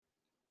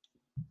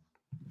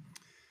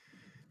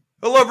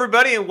Hello,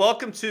 everybody, and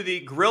welcome to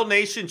the Grill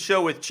Nation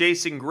show with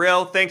Jason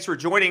Grill. Thanks for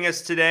joining us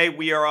today.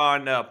 We are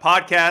on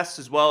podcasts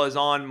as well as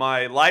on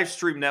my live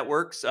stream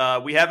networks.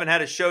 We haven't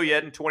had a show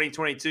yet in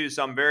 2022,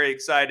 so I'm very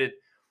excited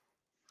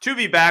to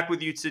be back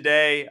with you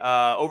today.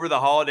 Over the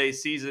holiday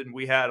season,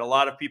 we had a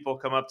lot of people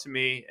come up to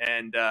me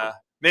and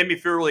made me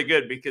feel really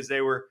good because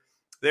they were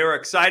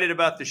excited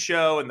about the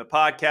show and the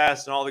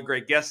podcast and all the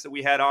great guests that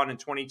we had on in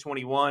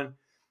 2021.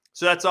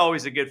 So that's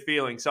always a good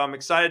feeling. So I'm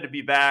excited to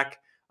be back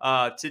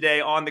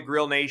today on the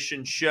Grill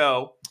Nation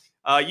show.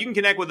 You can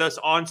connect with us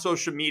on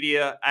social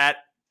media at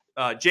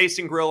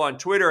Jason Grill on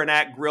Twitter and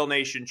at Grill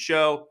Nation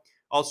Show.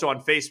 Also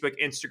on Facebook,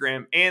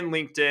 Instagram, and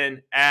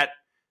LinkedIn at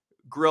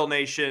Grill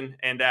Nation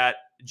and at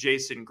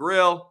Jason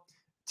Grill.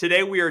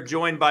 Today we are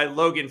joined by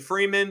Logan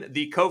Freeman,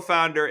 the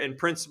co-founder and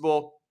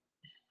principal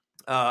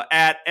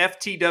at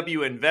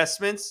FTW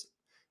Investments.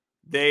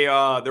 Their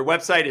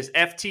website is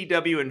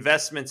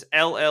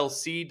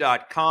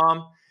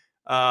ftwinvestmentsllc.com.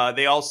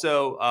 They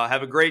also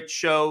have a great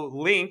show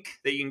link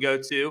that you can go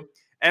to,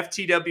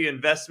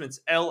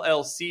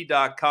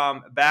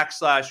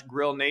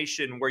 ftwinvestmentsllc.com/Grill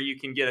Nation, where you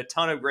can get a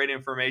ton of great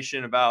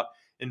information about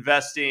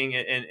investing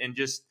and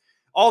just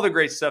all the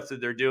great stuff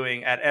that they're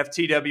doing at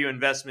FTW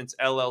Investments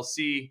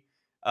LLC.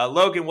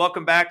 Logan,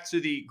 welcome back to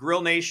the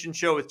Grill Nation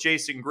show with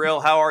Jason Grill.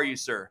 How are you,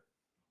 sir?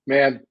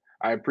 Man,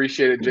 I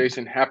appreciate it,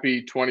 Jason.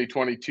 Happy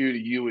 2022 to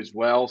you as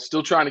well.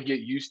 Still trying to get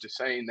used to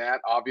saying that,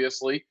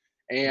 obviously.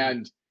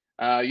 And,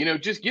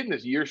 just getting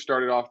this year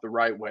started off the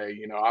right way.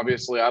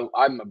 Obviously,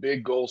 I'm a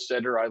big goal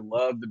setter. I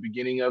love the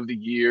beginning of the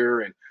year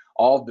and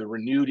all the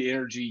renewed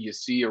energy you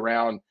see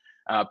around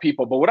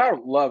people. But what I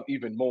love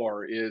even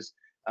more is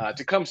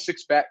to come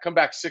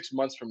back 6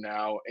 months from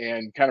now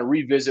and kind of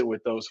revisit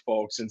with those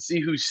folks and see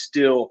who's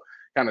still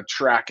kind of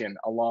tracking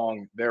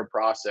along their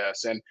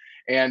process. And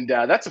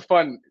that's a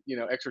fun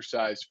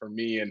exercise for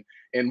me,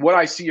 and what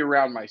I see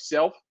around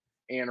myself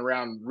and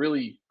around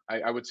really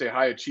I would say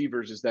high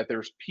achievers is that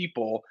there's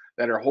people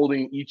that are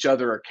holding each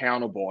other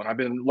accountable, and I've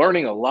been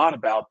learning a lot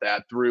about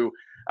that through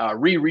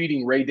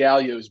rereading Ray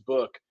Dalio's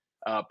book,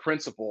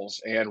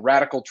 Principles, and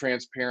Radical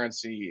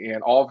Transparency,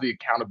 and all of the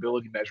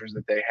accountability measures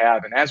that they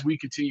have. And as we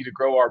continue to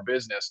grow our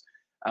business,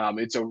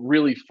 it's a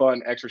really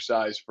fun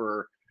exercise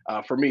for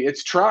me.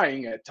 It's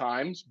trying at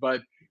times,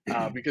 but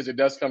because it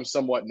does come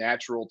somewhat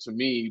natural to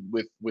me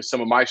with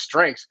some of my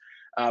strengths.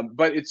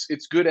 But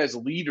it's good as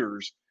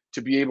leaders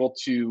to be able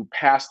to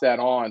pass that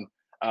on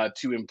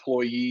to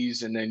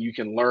employees, and then you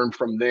can learn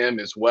from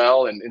them as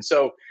well. And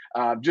so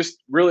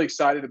just really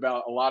excited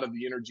about a lot of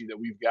the energy that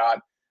we've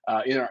got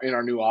in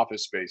our new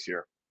office space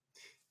here.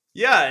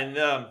 Yeah,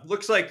 and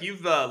looks like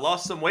you've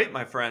lost some weight,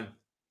 my friend.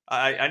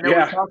 I know we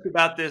Yeah, talked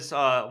about this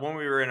when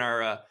we were in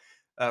our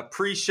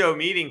pre-show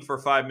meeting for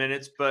 5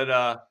 minutes, but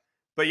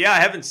yeah, I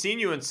haven't seen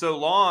you in so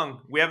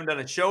long. We haven't done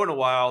a show in a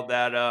while.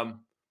 That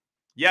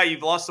yeah,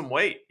 you've lost some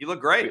weight. You look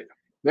great.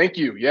 thank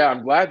you. Yeah,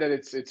 I'm glad that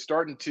it's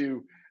starting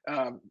to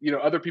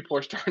other people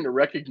are starting to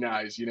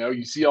recognize.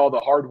 You see all the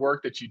hard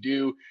work that you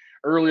do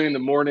early in the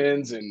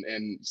mornings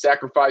and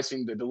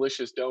sacrificing the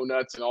delicious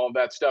donuts and all of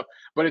that stuff,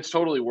 but it's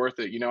totally worth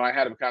it. I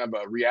had a kind of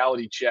a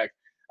reality check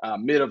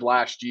mid of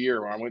last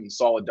year when I went and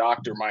saw a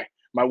doctor.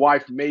 My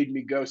wife made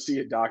me go see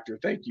a doctor.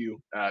 Thank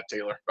you,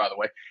 Taylor, by the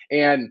way.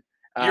 And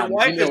Your um, you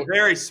wife is know,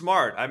 very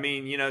smart. I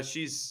mean,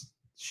 she's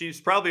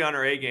probably on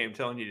her A game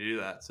telling you to do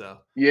that. So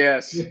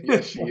Yes,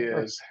 yes, she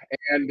is.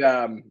 And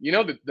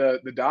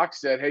the doc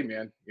said, "Hey,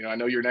 man, I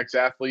know you're an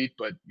ex-athlete,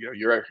 but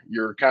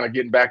you're kind of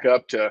getting back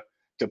up to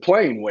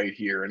playing weight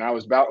here." And I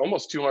was about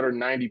almost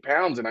 290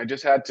 pounds, and I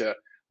just had to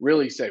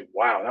really say,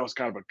 "Wow, that was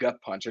kind of a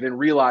gut punch." I didn't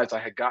realize I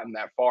had gotten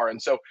that far,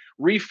 and so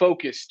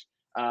refocused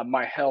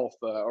my health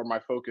or my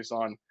focus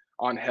on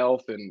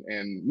health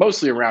and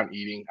mostly around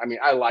eating. I mean,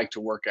 I like to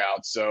work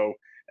out, so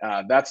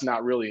that's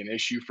not really an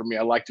issue for me.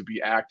 I like to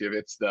be active.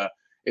 It's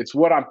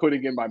what I'm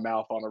putting in my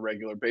mouth on a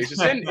regular basis,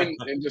 and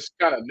just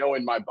kind of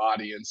knowing my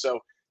body. And so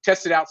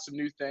tested out some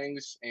new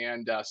things,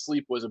 and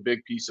sleep was a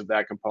big piece of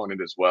that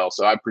component as well.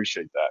 So I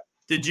appreciate that.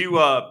 did you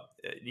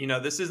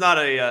this is not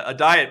a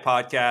diet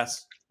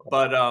podcast,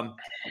 but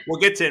we'll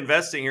get to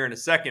investing here in a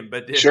second.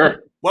 But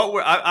Sure.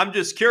 I'm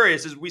just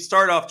curious as we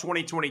start off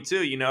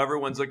 2022.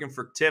 Everyone's looking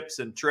for tips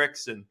and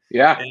tricks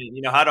Yeah.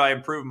 and how do I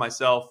improve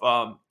myself?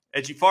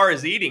 As far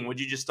as eating,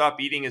 would you just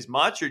stop eating as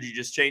much, or did you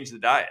just change the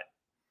diet?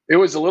 It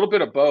was a little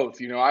bit of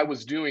both. I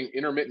was doing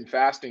intermittent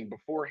fasting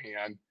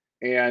beforehand,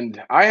 and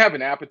I have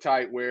an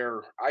appetite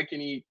where I can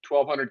eat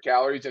 1,200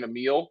 calories in a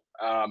meal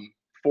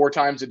 4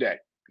 times a day.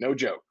 No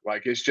joke.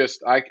 Like it's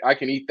just I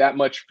can eat that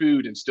much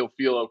food and still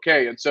feel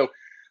okay. And so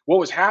what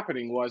was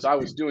happening was I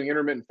was doing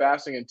intermittent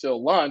fasting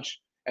until lunch,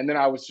 and then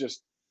I was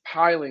just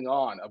piling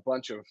on a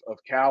bunch of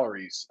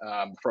calories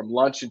from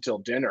lunch until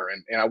dinner,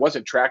 and I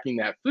wasn't tracking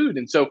that food.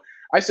 And so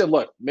I said,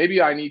 look,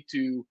 maybe I need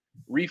to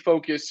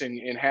refocus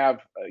and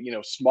have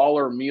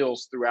smaller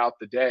meals throughout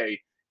the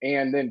day,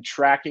 and then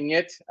tracking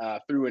it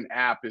through an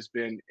app has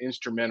been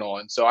instrumental.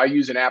 And so I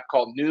use an app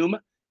called Noom,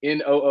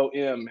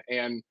 Noom,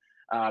 and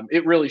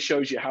it really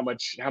shows you how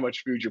much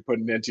food you're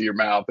putting into your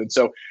mouth. And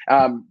so,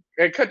 and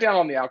cut down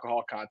on the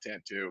alcohol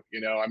content too.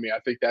 I mean, I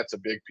think that's a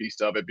big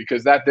piece of it,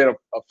 because that then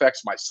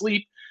affects my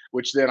sleep,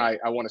 which then I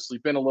want to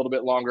sleep in a little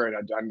bit longer, and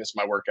I miss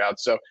my workout.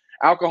 So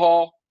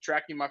alcohol,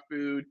 tracking my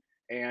food,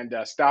 and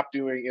stop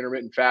doing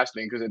intermittent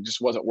fasting because it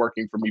just wasn't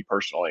working for me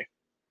personally.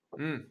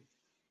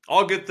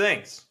 All good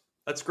things.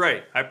 That's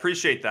great. I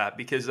appreciate that,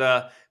 because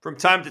from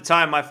time to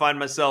time I find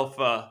myself,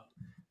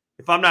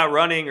 if I'm not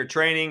running or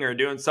training or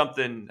doing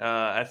something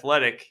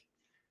athletic,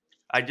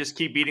 I just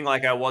keep eating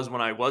like I was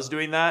when I was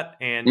doing that,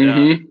 and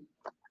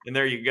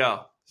there you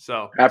go.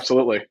 So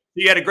Absolutely.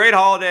 you had a great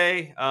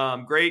holiday.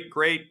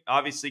 Great.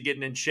 Obviously,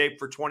 getting in shape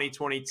for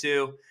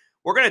 2022.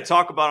 We're going to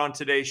talk about on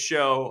today's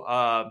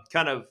show,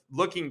 kind of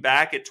looking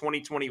back at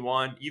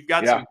 2021. You've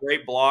got some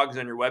great blogs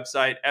on your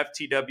website,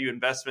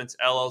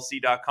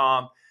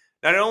 ftwinvestmentsllc.com.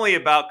 Not only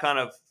about kind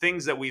of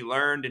things that we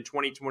learned in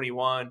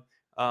 2021.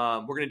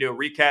 We're going to do a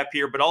recap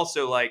here, but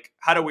also like,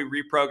 how do we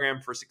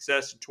reprogram for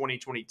success in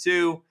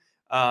 2022?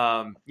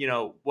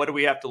 What do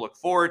we have to look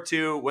forward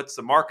to? What's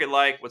the market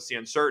like? What's the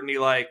uncertainty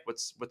like?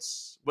 What's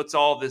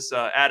all this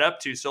add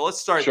up to? So let's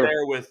start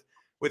there with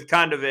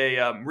kind of a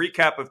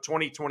recap of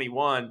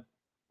 2021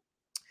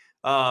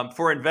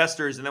 for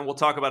investors, and then we'll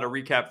talk about a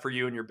recap for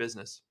you and your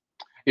business.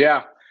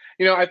 Yeah.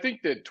 I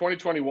think that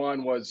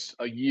 2021 was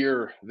a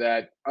year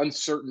that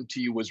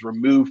uncertainty was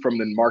removed from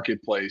the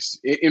marketplace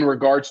in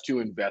regards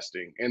to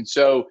investing. And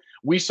so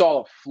we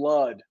saw a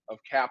flood of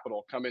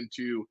capital come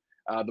into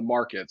the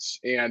markets,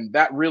 and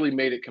that really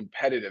made it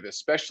competitive,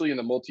 especially in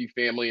the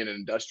multifamily and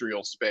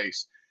industrial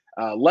space.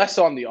 Less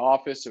on the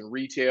office and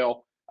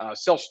retail.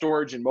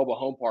 Self-storage and mobile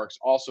home parks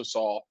also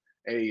saw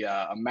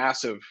a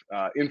massive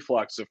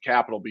influx of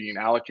capital being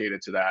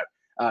allocated to that.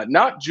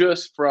 Not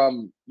just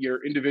from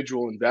your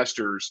individual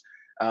investors,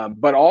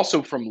 but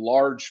also from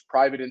large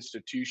private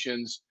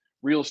institutions,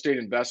 real estate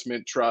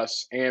investment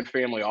trusts, and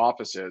family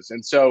offices.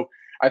 And so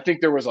I think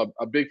there was a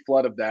big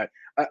flood of that.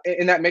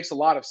 And that makes a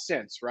lot of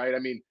sense, right? I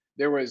mean,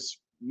 there was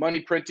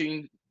money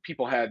printing.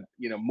 People had,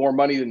 more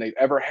money than they've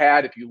ever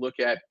had. If you look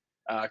at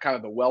kind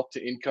of the wealth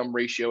to income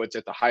ratio, it's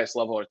at the highest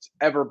level it's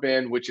ever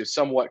been, which is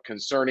somewhat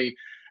concerning.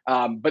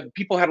 But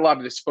people had a lot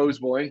of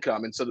disposable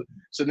income, and so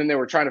then they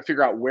were trying to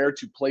figure out where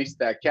to place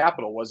that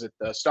capital. Was it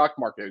the stock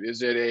market?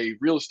 Is it a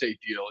real estate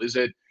deal? Is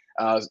it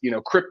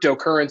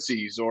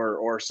cryptocurrencies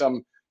or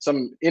some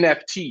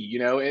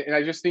NFT? And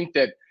I just think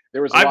that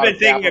there was. I've been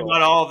thinking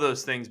about all of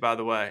those things, by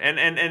the way,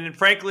 and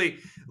frankly,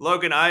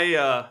 Logan,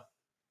 I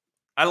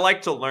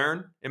like to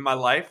learn in my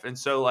life, and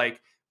so like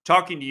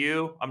talking to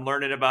you, I'm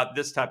learning about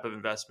this type of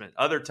investment,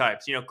 other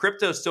types.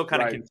 Crypto is still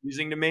kind of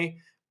confusing to me.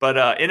 But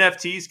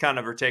NFTs kind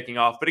of are taking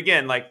off. But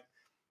again, like,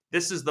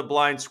 this is the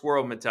blind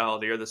squirrel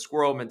mentality, or the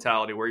squirrel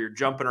mentality, where you're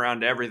jumping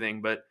around to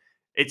everything. But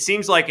it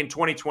seems like in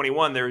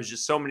 2021, there was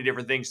just so many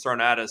different things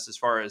thrown at us as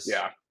far as,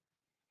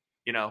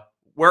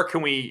 where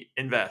can we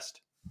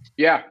invest?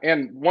 Yeah.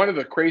 And one of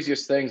the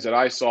craziest things that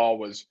I saw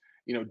was,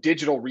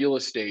 digital real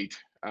estate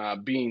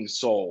being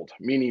sold,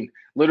 meaning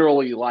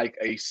literally like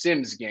a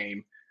Sims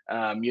game.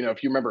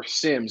 If you remember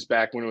Sims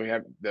back when we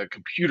had the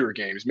computer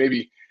games,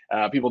 maybe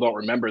people don't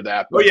remember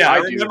that. But I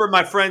remember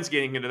my friends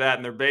getting into that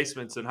in their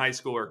basements in high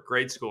school or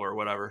grade school or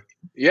whatever.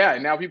 Yeah,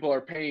 and now people are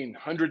paying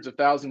hundreds of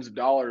thousands of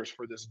dollars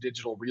for this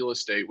digital real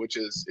estate, which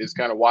is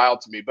kind of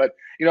wild to me. But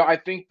I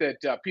think that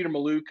Peter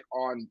Mallouk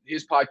on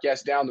his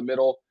podcast Down the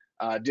Middle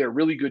did a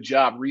really good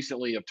job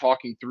recently of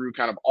talking through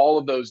kind of all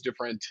of those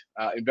different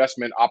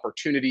investment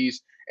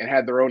opportunities and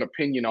had their own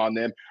opinion on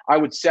them. I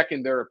would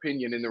second their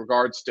opinion in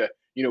regards to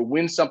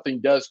when something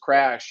does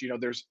crash.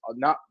 There's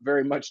not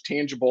very much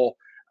tangible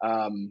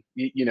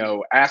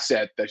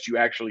asset that you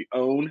actually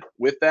own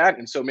with that.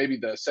 And so maybe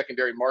the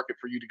secondary market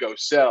for you to go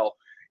sell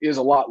is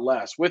a lot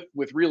less with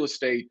real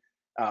estate,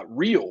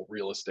 real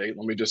real estate.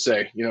 Let me just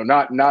say,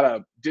 not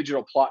a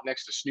digital plot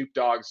next to Snoop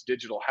Dogg's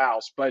digital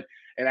house, but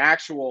an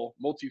actual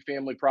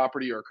multifamily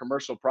property or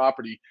commercial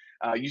property.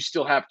 You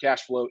still have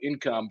cash flow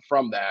income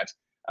from that.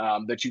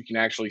 That you can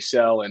actually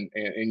sell and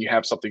you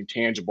have something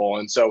tangible.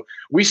 And so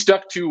we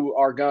stuck to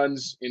our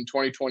guns in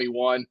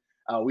 2021.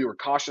 We were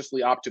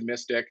cautiously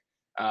optimistic.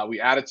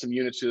 We added some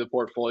units to the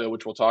portfolio,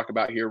 which we'll talk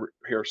about here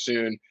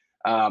soon.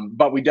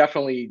 But we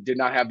definitely did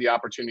not have the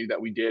opportunity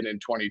that we did in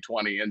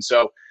 2020. And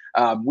so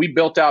we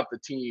built out the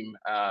team,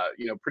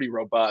 pretty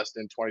robust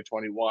in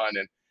 2021.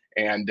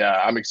 And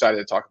I'm excited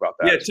to talk about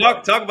that. Yeah,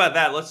 talk about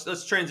that.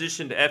 Let's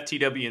transition to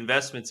FTW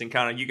Investments and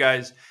kind of you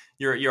guys.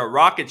 You're a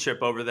rocket ship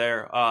over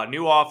there.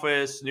 New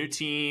office, new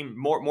team,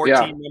 more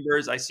team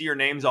members. I see your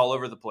names all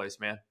over the place,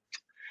 man.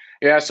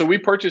 Yeah, so we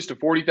purchased a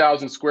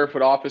 40,000 square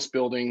foot office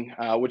building,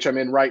 which I'm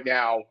in right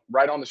now,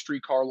 right on the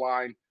streetcar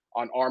line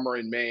on Armour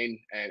in Maine,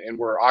 and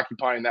we're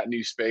occupying that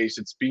new space.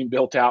 It's being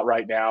built out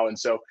right now, and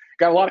so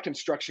got a lot of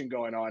construction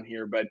going on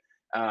here. But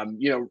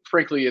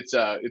frankly, it's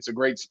a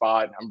great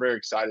spot. I'm very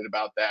excited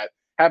about that.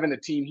 Having the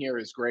team here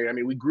is great. I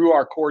mean, we grew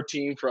our core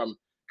team from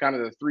kind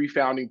of the 3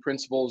 founding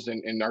principals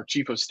and our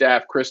chief of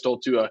staff, Crystal,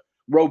 to a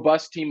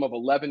robust team of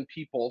 11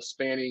 people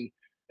spanning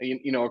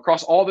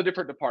across all the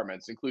different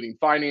departments, including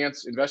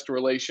finance, investor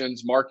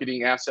relations,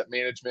 marketing, asset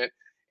management,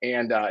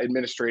 and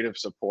administrative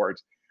support.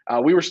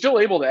 We were still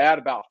able to add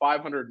about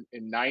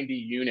 590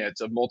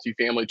 units of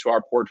multifamily to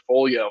our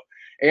portfolio,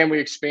 and we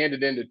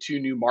expanded into 2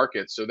 new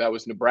markets. So that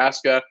was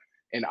Nebraska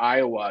and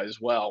Iowa as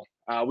well.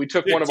 We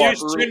took one of our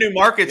two new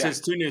markets is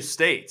 2 new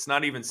states,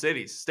 not even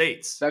cities,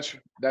 states.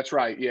 That's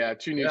right. Yeah,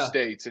 2 new Yeah.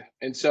 states,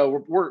 and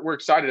so we're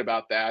excited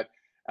about that,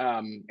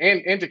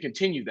 and to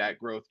continue that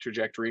growth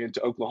trajectory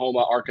into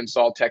Oklahoma,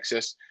 Arkansas,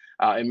 Texas,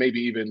 and maybe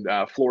even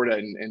Florida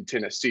and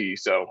Tennessee.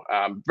 So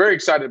very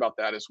excited about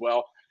that as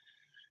well.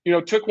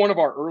 Took one of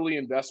our early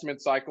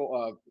investment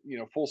cycle,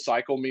 full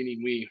cycle,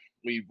 meaning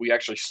we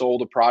actually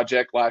sold a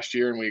project last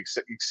year and we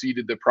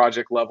exceeded the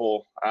project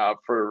level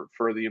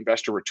for the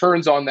investor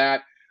returns on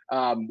that.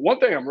 One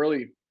thing I'm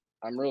really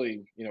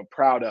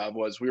proud of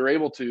was we were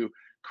able to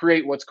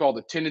create what's called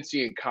a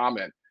tenancy in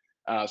common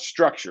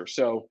structure.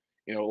 So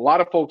a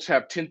lot of folks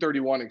have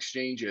 1031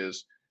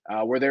 exchanges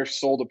where they're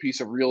sold a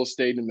piece of real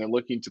estate and they're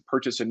looking to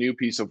purchase a new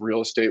piece of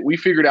real estate. We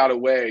figured out a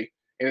way,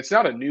 and it's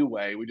not a new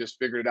way, we just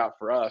figured it out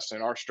for us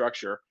and our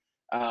structure,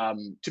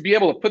 to be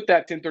able to put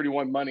that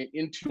 1031 money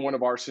into one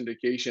of our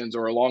syndications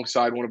or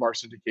alongside one of our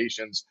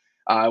syndications.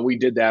 We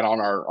did that on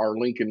our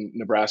Lincoln,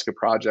 Nebraska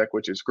project,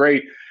 which is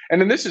great. And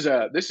then this is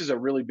a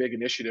really big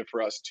initiative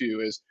for us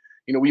too. Is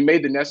we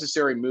made the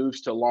necessary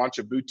moves to launch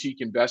a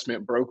boutique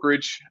investment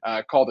brokerage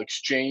called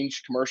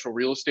Exchange Commercial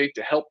Real Estate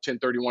to help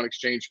 1031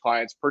 exchange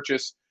clients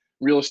purchase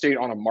real estate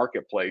on a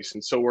marketplace.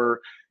 And so we're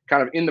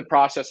kind of in the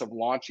process of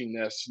launching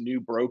this new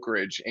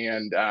brokerage,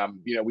 and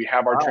we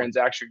have our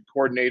transaction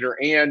coordinator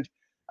and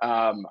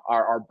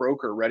our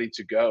broker ready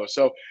to go.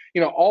 So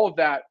all of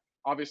that,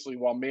 obviously,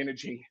 while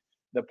managing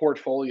the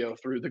portfolio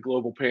through the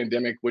global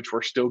pandemic, which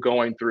we're still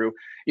going through,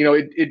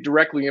 it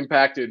directly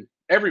impacted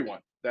everyone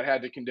that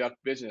had to conduct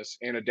business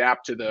and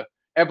adapt to the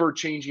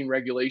ever-changing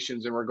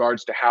regulations in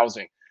regards to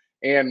housing.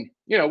 And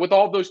with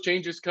all those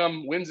changes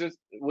come wins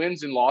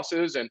and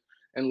losses and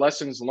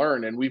lessons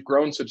learned. And we've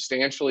grown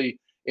substantially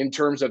in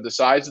terms of the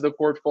size of the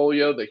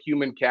portfolio, the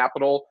human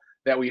capital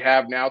that we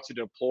have now to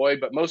deploy.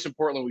 But most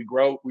importantly,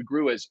 we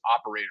grew as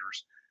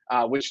operators,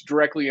 which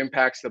directly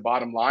impacts the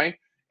bottom line.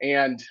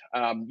 And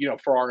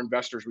for our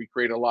investors, we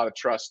created a lot of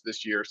trust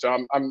this year.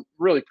 So I'm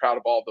really proud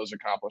of all of those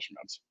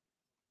accomplishments.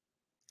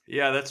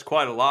 Yeah, that's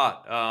quite a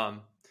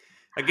lot.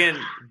 Again,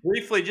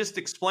 briefly, just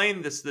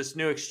explain this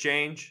new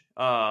exchange.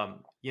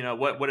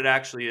 What it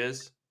actually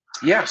is.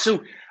 Yeah,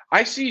 so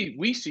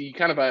we see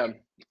kind of a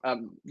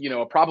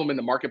problem in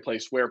the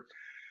marketplace where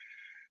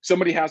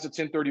somebody has a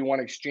 1031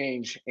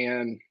 exchange,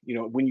 and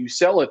when you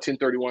sell a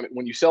 1031,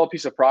 when you sell a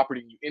piece of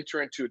property, you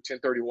enter into a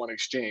 1031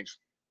 exchange.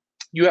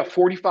 You have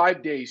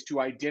 45 days to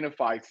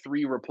identify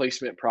 3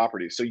 replacement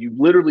properties. So you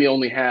literally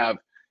only have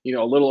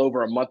a little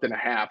over a month and a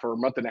half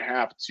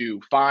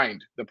to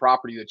find the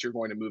property that you're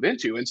going to move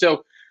into. And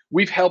so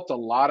we've helped a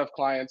lot of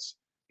clients,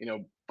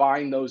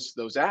 find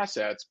those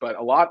assets, but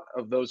a lot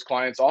of those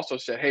clients also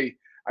said, hey,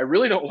 I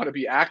really don't want to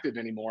be active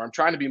anymore. I'm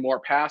trying to be more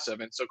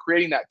passive. And so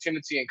creating that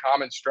tenancy in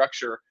common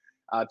structure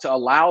to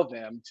allow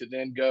them to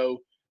then go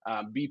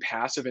be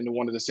passive into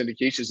one of the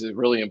syndications is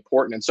really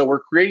important. And so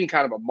we're creating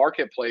kind of a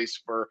marketplace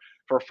for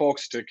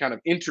folks to kind of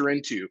enter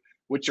into,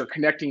 which are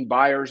connecting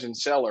buyers and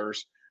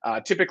sellers,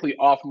 typically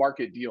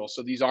off-market deals.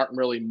 So these aren't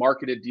really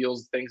marketed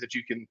deals, things that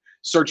you can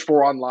search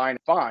for online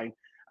and find.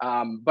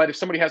 But if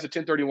somebody has a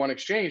 1031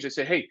 exchange, they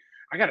say, hey,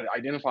 I got to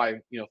identify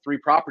 3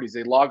 properties.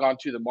 They log on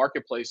to the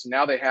marketplace, and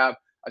now they have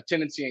a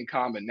tenancy in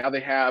common. Now they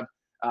have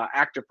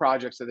active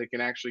projects that they can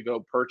actually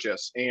go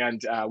purchase,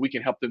 and we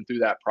can help them through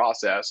that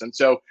process. And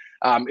so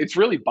it's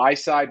really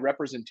buy-side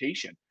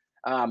representation,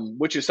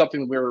 which is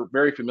something we're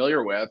very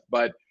familiar with,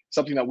 but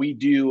something that we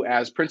do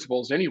as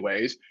principals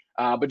anyways,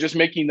 but just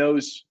making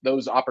those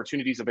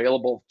opportunities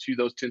available to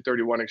those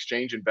 1031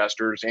 exchange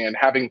investors and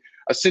having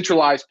a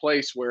centralized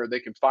place where they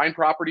can find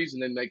properties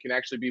and then they can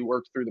actually be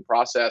worked through the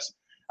process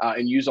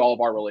and use all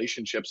of our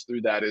relationships through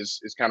that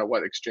is kind of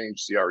what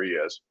Exchange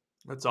CRE is.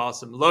 That's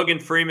awesome. Logan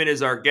Freeman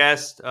is our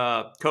guest,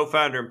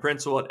 co-founder and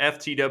principal at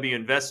FTW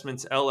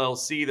Investments,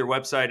 LLC. Their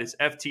website is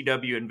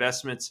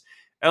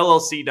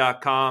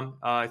ftwinvestmentsllc.com.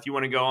 If you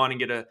want to go on and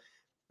get a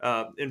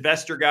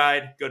investor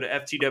guide, go to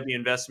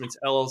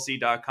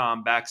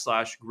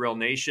ftwinvestmentsllc.com/Grill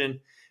Nation.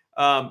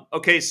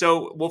 Okay,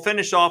 so we'll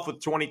finish off with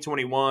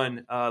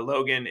 2021.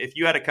 Logan, if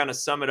you had to kind of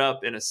sum it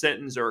up in a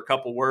sentence or a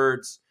couple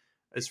words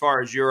as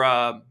far as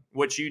your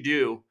what you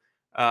do,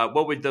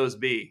 what would those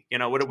be?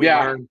 What did we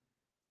learn?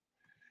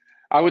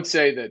 I would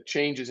say that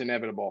change is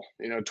inevitable.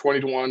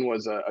 2021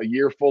 was a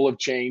year full of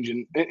change,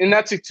 and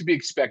that's to be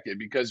expected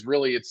because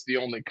really it's the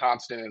only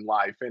constant in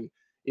life. And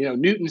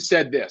Newton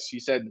said this.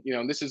 He said,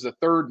 this is the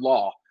third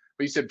law,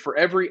 but he said for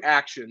every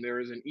action there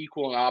is an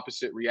equal and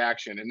opposite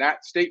reaction. And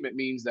that statement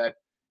means that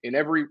in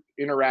every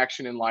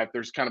interaction in life,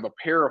 there's kind of a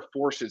pair of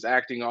forces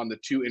acting on the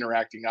 2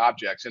 interacting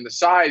objects, and the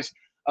size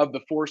of the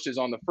forces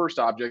on the first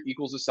object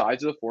equals the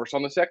size of the force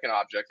on the second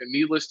object. And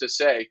needless to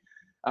say,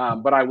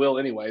 but I will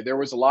anyway, there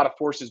was a lot of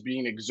forces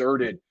being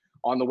exerted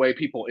on the way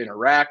people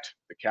interact,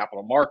 the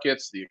capital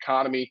markets, the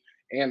economy,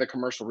 and the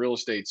commercial real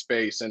estate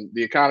space. And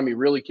the economy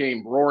really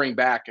came roaring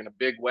back in a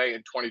big way in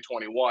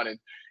 2021. And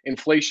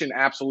inflation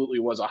absolutely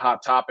was a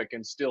hot topic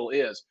and still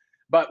is.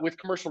 But with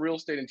commercial real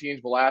estate and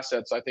tangible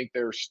assets, I think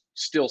there's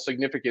still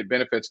significant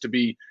benefits to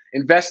be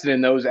invested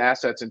in those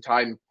assets in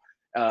time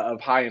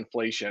of high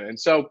inflation. And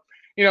so,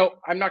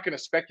 I'm not going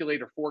to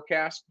speculate or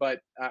forecast, but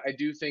I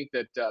do think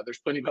that there's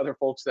plenty of other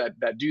folks that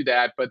do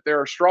that. But there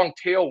are strong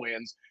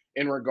tailwinds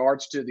in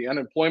regards to the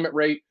unemployment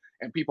rate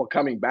and people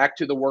coming back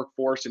to the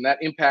workforce, and that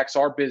impacts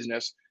our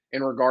business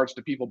in regards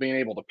to people being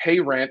able to pay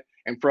rent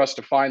and for us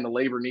to find the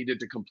labor needed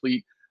to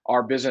complete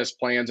our business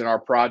plans and our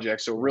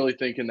projects. So really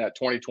thinking that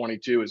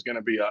 2022 is going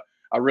to be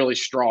a really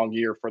strong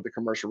year for the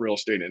commercial real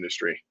estate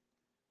industry.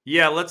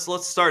 Yeah, let's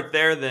start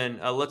there then.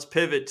 Let's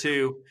pivot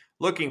to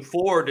looking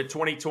forward to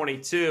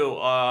 2022.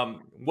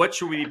 What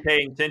should we be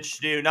paying attention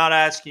to? Not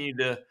asking you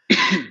to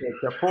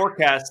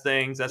forecast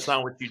things. That's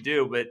not what you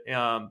do. But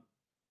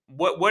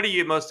what are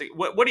you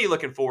what are you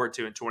looking forward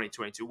to in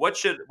 2022? What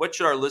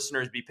should our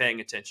listeners be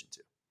paying attention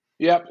to?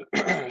 Yep.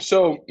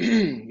 So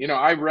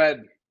I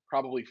read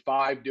probably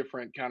 5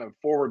 different kind of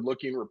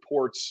forward-looking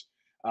reports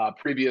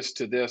previous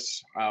to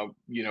this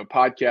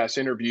podcast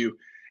interview.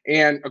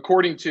 And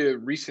according to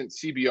recent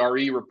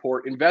CBRE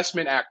report,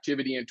 investment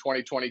activity in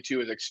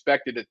 2022 is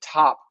expected to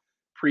top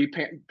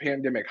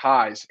pre-pandemic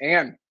highs.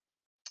 And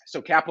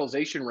so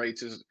capitalization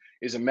rates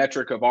is a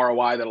metric of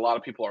ROI that a lot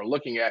of people are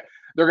looking at.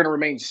 They're going to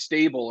remain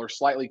stable or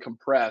slightly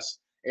compressed,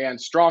 and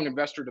strong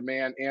investor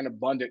demand and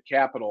abundant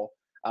capital,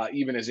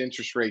 even as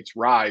interest rates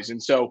rise.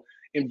 And so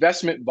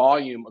investment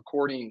volume,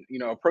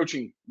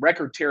 approaching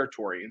record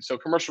territory. And so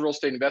commercial real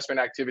estate investment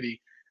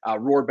activity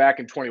roared back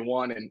in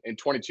 21, and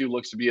 22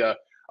 looks to be a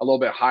little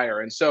bit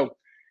higher. And so,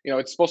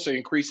 it's supposed to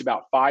increase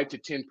about 5 to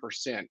 10%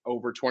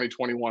 over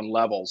 2021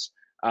 levels.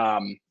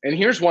 And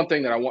here's one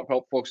thing that I want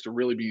folks to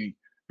really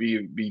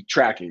be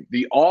tracking.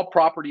 The all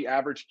property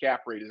average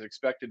cap rate is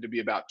expected to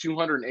be about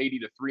 280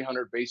 to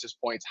 300 basis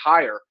points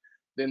higher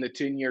than the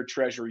 10-year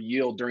treasury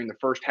yield during the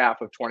first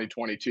half of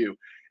 2022.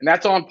 And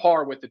that's on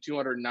par with the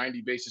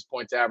 290 basis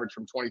points average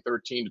from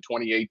 2013 to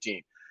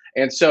 2018.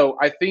 And so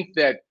I think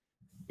that,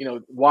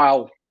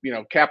 while,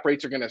 cap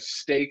rates are going to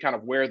stay kind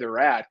of where they're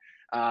at,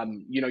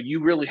 you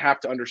really have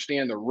to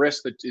understand the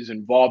risk that is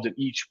involved in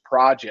each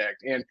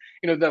project. And,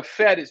 the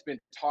Fed has been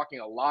talking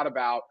a lot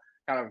about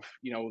kind of,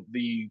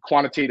 the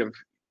quantitative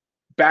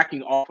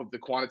backing off of the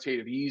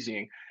quantitative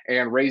easing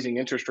and raising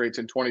interest rates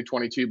in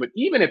 2022. But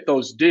even if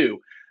those do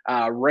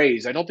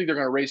raise, I don't think they're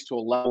going to raise to a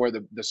level where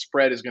the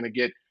spread is going to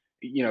get,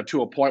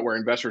 to a point where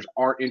investors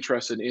aren't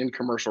interested in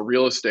commercial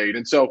real estate.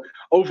 And so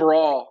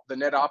overall, the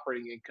net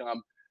operating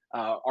income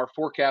are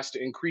forecast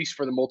to increase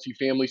for the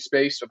multifamily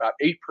space about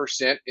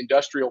 8%,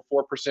 industrial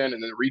 4%, and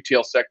then the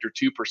retail sector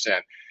 2%.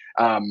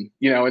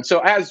 And so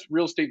as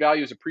real estate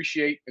values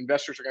appreciate,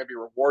 investors are going to be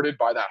rewarded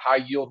by that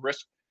high yield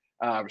risk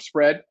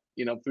spread,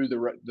 through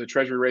the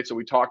treasury rates that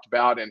we talked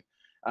about. And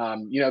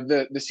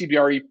the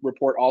CBRE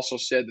report also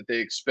said that they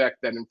expect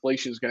that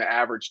inflation is going to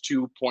average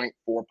 2.4%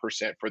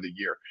 for the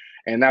year,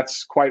 and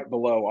that's quite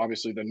below,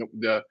 obviously,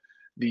 the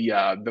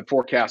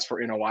forecast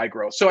for NOI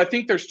growth. So I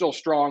think there's still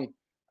strong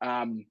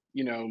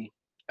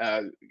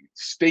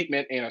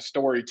statement and a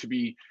story to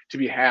be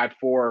had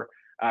for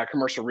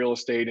commercial real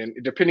estate, and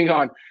depending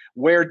on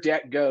where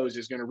debt goes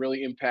is going to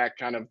really impact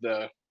kind of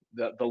the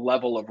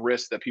level of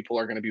risk that people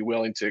are going to be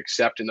willing to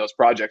accept in those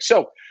projects.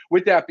 So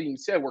with that being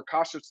said, we're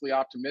cautiously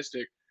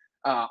optimistic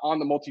on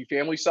the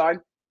multifamily side.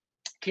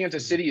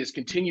 Kansas City has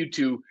continued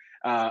to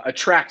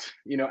attract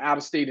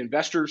out-of-state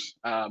investors,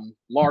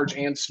 large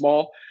and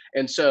small,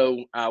 and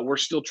so we're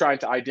still trying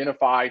to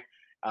identify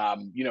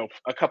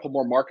a couple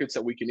more markets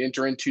that we can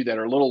enter into that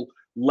are a little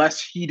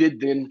less heated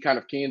than kind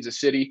of Kansas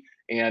City.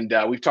 And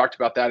we've talked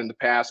about that in the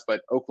past,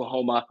 but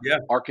Oklahoma,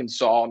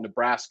 Arkansas,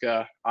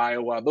 Nebraska,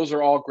 Iowa, those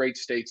are all great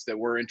states that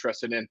we're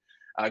interested in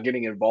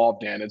getting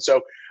involved in. And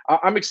so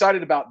I'm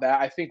excited about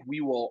that. I think we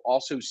will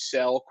also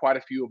sell quite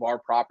a few of our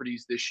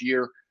properties this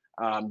year,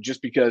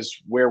 just because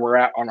where we're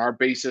at on our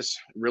basis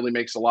really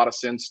makes a lot of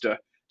sense to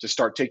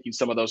start taking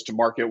some of those to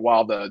market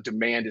while the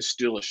demand is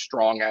still as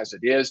strong as it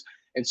is.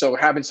 And so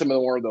having some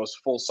more of those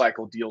full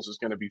cycle deals is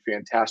going to be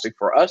fantastic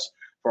for us,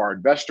 for our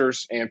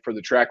investors, and for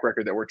the track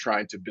record that we're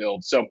trying to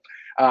build. So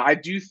I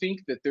do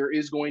think that there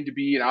is going to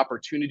be an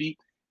opportunity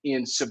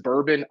in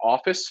suburban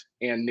office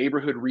and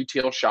neighborhood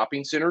retail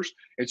shopping centers.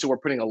 And so we're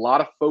putting a lot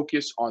of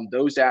focus on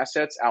those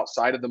assets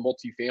outside of the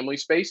multifamily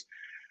space.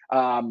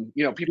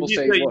 People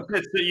say, look,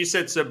 you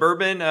said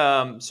suburban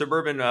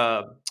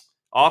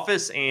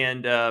office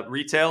and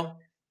retail.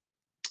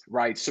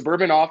 Right.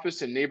 Suburban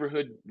office and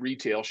neighborhood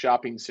retail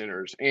shopping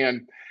centers.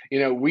 And,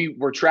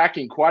 we're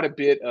tracking quite a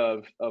bit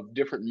of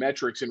different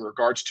metrics in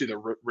regards to the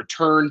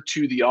return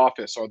to the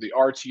office, or the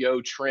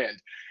RTO trend.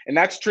 And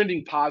that's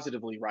trending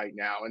positively right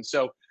now. And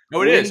so.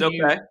 Oh, it is.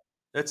 Okay.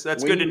 That's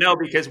good to know,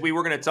 because we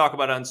were going to talk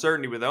about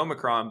uncertainty with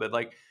Omicron, but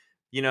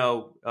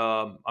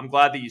I'm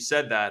glad that you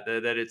said that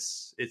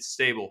it's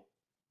stable.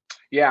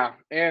 Yeah,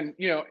 and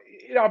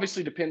it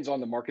obviously depends on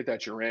the market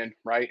that you're in,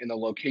 right, and the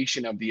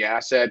location of the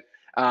asset.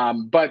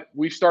 But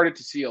we've started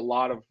to see a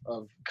lot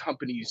of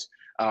companies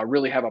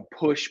really have a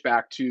push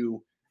back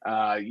to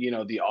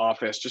the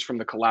office, just from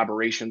the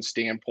collaboration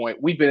standpoint.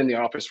 We've been in the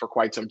office for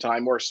quite some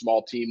time. We're a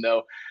small team,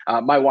 though.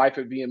 My wife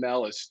at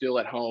VML is still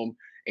at home,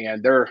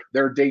 and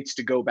their dates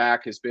to go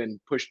back has been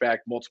pushed back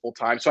multiple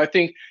times. So I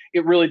think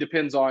it really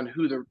depends on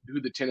who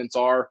the tenants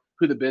are,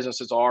 who the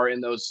businesses are in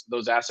those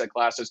asset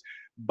classes.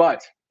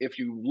 But if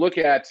you look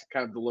at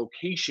kind of the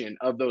location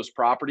of those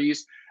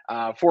properties,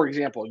 for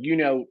example,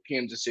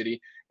 Kansas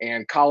City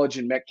and College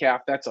and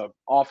Metcalf, that's a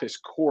office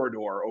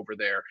corridor over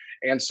there.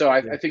 And so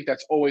I think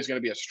that's always going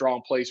to be a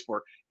strong place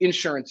for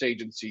insurance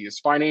agencies,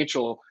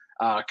 financial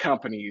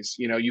companies.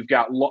 You've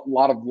got a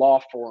lot of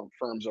law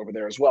firms over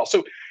there as well.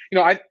 So,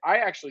 I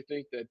actually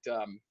think that,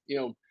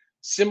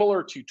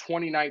 similar to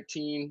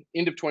 2019,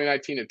 end of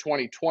 2019 and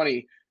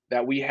 2020,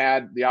 that we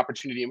had the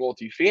opportunity in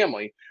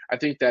multifamily, I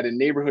think that in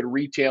neighborhood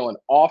retail and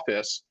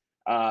office,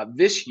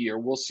 this year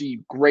we'll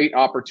see great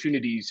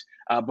opportunities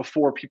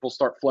before people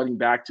start flooding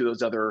back to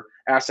those other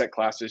asset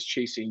classes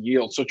chasing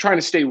yield. So trying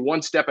to stay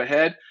one step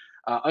ahead,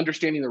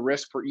 understanding the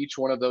risk for each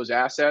one of those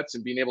assets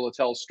and being able to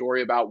tell a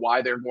story about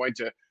why they're going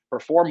to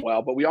perform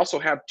well. But we also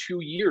have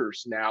 2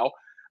 years now,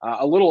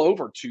 a little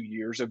over 2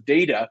 years of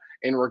data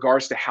in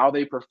regards to how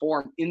they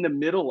perform in the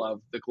middle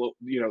of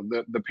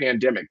the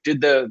pandemic.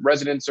 Did the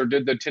residents or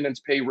did the tenants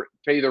pay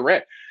the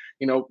rent?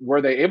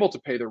 Were they able to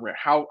pay the rent?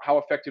 How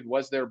effective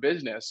was their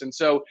business? And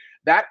so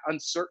that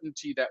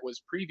uncertainty that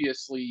was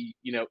previously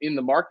in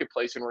the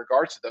marketplace in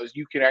regards to those,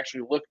 you can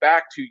actually look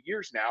back 2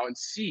 years now and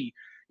see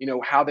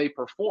how they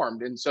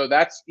performed. And so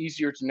that's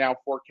easier to now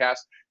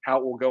forecast how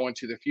it will go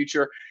into the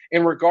future.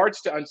 In regards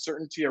to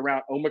uncertainty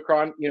around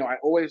Omicron, I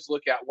always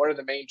look at what are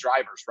the main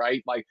drivers,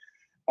 right? Like,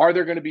 are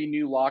there going to be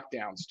new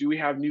lockdowns? Do we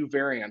have new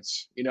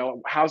variants?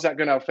 How's that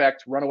going to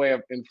affect runaway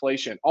of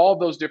inflation? All of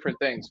those different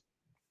things.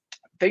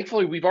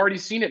 Thankfully, we've already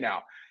seen it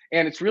now.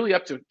 And it's really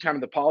up to kind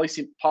of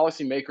the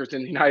policymakers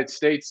in the United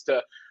States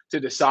to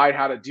decide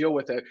how to deal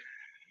with it.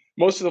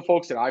 Most of the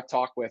folks that I've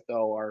talked with,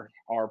 though, are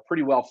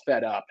pretty well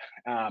fed up,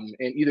 and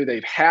either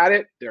they've had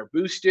it, they're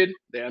boosted,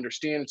 they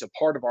understand it's a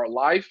part of our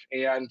life,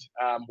 and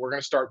we're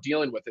going to start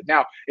dealing with it.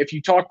 Now, if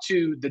you talk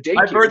to the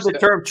daycares, I've heard the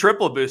term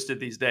triple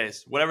boosted these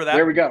days. Whatever that.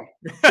 There we go,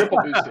 triple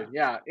boosted.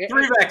 Yeah,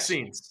 3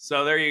 vaccines.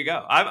 So there you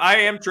go. I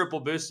am triple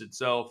boosted.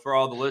 So for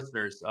all the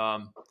listeners,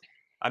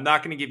 I'm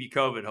not going to give you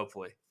COVID,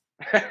 hopefully.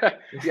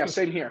 Yeah,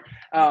 same here.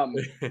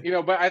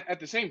 But at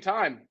the same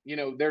time,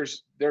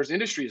 there's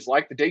industries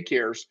like the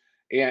daycares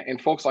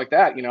and folks like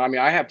that.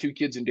 I have 2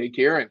 kids in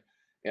daycare,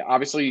 and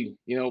obviously,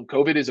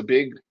 COVID is a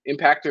big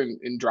impactor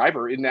and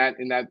driver in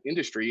that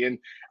industry. And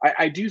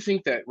I do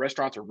think that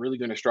restaurants are really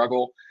going to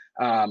struggle.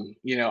 I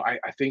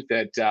think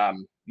that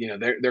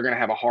they're going to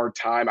have a hard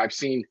time. I've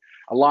seen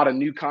a lot of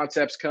new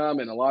concepts come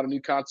and a lot of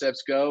new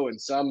concepts go,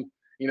 and some,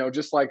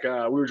 just like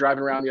we were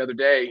driving around the other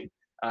day.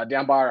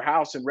 Down by our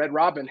house, and Red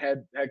Robin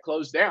had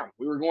closed down.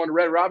 We were going to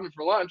Red Robin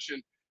for lunch,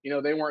 and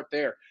they weren't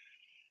there.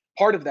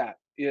 Part of that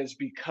is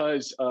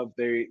because of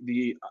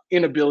the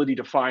inability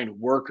to find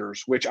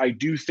workers, which I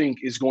do think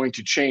is going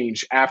to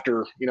change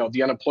after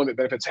the unemployment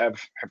benefits have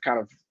kind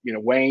of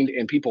waned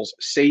and people's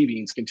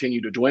savings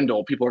continue to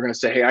dwindle. People are going to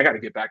say, hey, I got to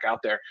get back out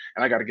there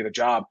and I got to get a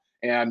job.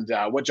 And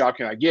what job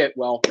can I get?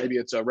 Well, maybe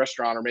it's a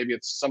restaurant or maybe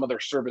it's some other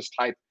service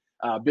type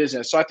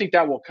business. So I think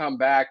that will come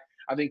back.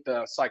 I think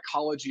the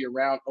psychology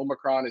around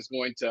Omicron is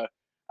going to,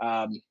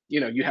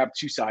 you have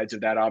 2 sides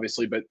of that,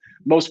 obviously, but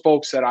most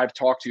folks that I've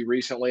talked to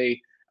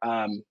recently,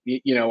 are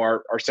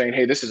saying,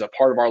 hey, this is a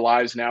part of our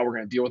lives now. We're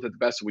going to deal with it the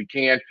best that we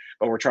can,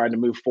 but we're trying to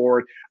move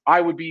forward.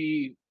 I would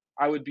be,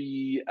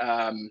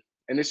 and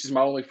this is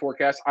my only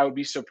forecast, I would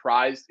be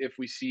surprised if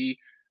we see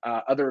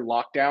other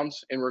lockdowns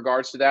in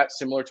regards to that,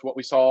 similar to what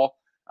we saw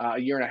a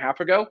year and a half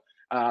ago.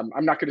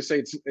 I'm not going to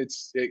say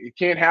it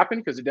can't happen,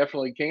 because it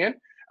definitely can.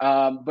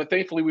 But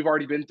thankfully, we've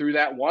already been through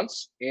that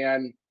once,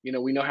 and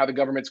we know how the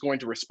government's going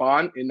to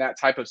respond in that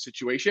type of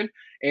situation,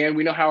 and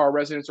we know how our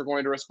residents are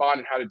going to respond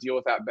and how to deal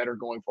with that better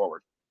going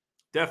forward.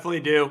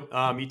 Definitely do.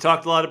 You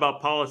talked a lot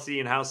about policy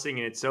and housing,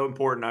 and it's so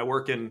important. I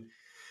work in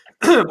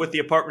with the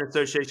Apartment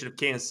Association of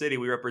Kansas City.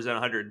 We represent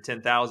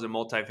 110,000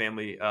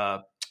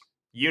 multifamily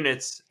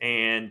units,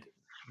 and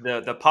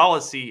the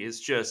policy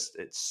is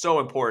it's so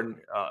important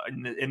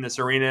in this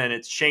arena, and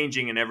it's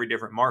changing in every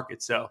different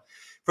market. So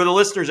for the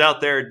listeners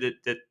out there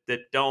that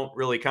don't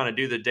really kind of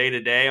do the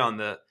day-to-day on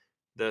the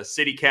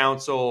city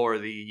council or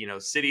the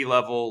city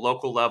level,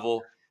 local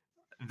level,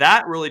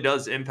 that really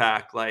does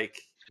impact like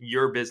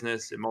your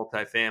business and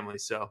multifamily.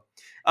 So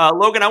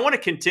Logan, I want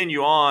to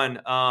continue on.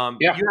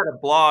 You had a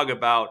blog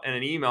about and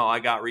an email I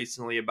got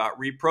recently about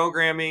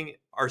reprogramming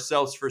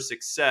ourselves for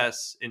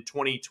success in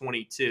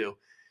 2022.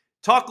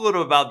 Talk a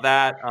little about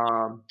that.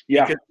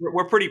 Because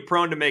we're pretty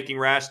prone to making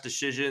rash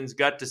decisions,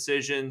 gut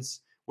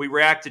decisions. We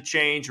react to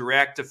change,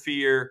 react to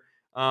fear.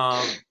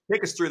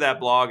 Take us through that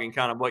blog and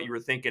kind of what you were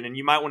thinking. And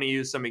you might want to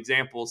use some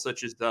examples,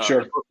 such as the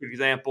book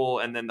example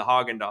and then the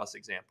Haagen-Dazs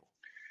example.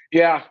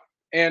 Yeah.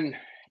 And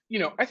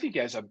I think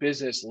as a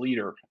business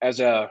leader, as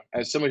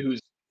someone who's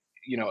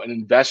an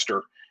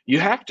investor, you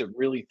have to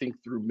really think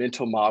through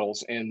mental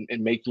models and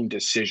making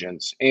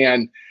decisions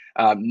and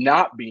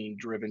not being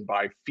driven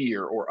by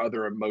fear or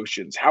other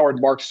emotions.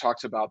 Howard Marks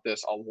talks about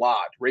this a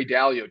lot. Ray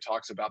Dalio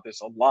talks about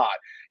this a lot.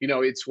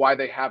 It's why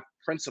they have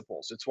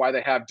principles. It's why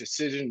they have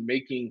decision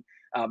making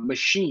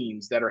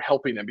machines that are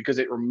helping them, because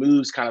it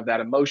removes kind of that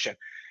emotion.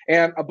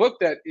 And a book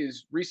that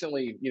is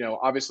recently,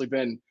 obviously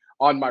been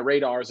on my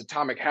radar is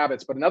Atomic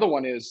Habits, but another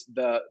one is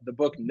the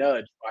book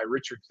Nudge by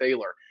Richard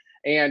Thaler,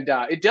 and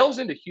it delves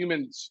into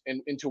humans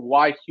and into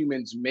why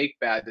humans make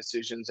bad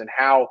decisions, and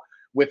how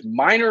with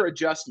minor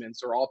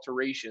adjustments or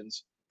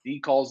alterations, he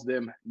calls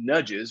them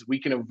nudges, we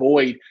can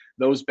avoid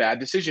those bad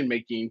decision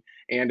making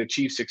and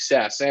achieve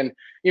success. And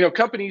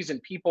companies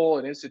and people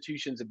and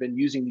institutions have been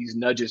using these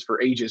nudges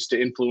for ages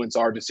to influence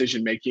our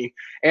decision making,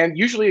 and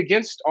usually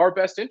against our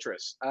best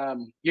interests.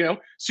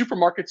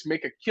 Supermarkets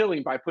make a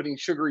killing by putting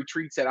sugary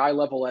treats at eye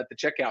level at the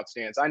checkout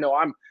stands. I know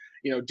I'm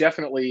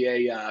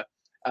definitely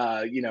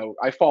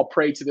I fall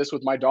prey to this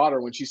with my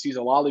daughter when she sees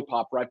a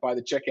lollipop right by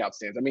the checkout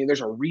stands. I mean,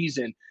 there's a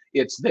reason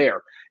it's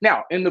there.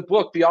 Now, in the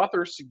book, the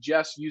author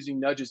suggests using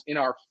nudges in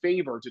our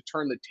favor to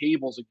turn the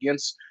tables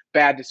against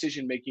bad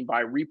decision making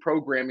by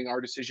reprogramming our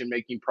decision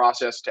making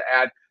process to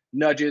add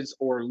nudges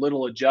or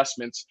little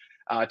adjustments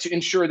to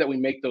ensure that we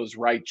make those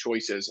right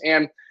choices.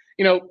 And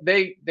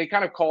they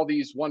kind of call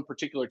these, one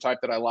particular type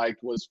that I liked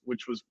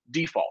which was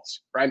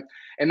defaults, right?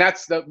 And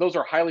those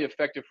are highly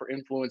effective for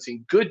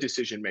influencing good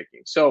decision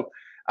making. So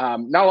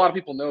not a lot of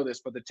people know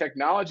this, but the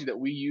technology that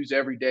we use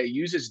every day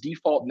uses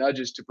default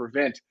nudges to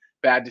prevent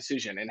bad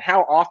decision. And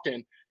how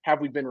often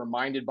have we been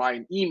reminded by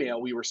an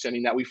email we were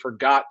sending that we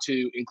forgot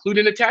to include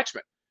an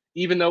attachment,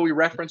 even though we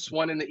referenced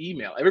one in the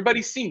email?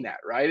 Everybody's seen that,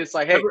 right? It's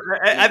like, hey,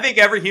 I think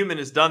every human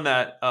has done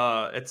that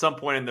at some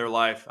point in their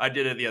life. I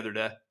did it the other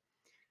day.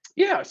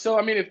 Yeah. So,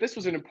 I mean, if this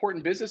was an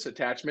important business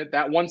attachment,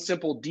 that one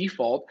simple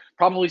default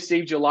probably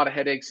saved you a lot of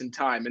headaches and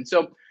time. And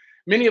so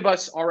many of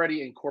us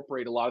already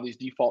incorporate a lot of these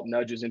default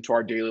nudges into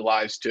our daily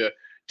lives to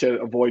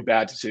avoid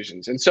bad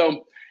decisions. And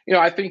so,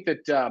 I think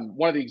that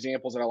one of the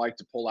examples that I like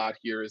to pull out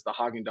here is the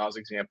Haagen-Dazs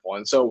example.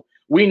 And so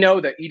we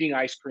know that eating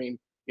ice cream,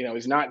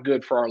 is not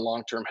good for our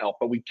long-term health,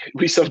 but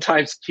we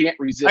sometimes can't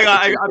resist.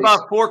 I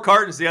bought 4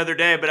 cartons the other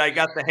day, but I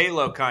got the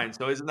Halo kind.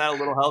 So isn't that a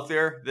little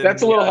healthier than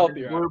That's a little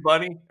healthier. Blue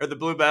Bunny or the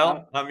Blue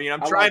Bell? I mean,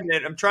 I'm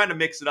trying to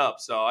mix it up,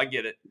 so I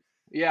get it.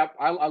 Yeah,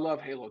 I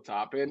love Halo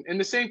Top, and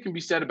the same can be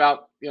said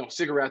about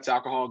cigarettes,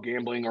 alcohol,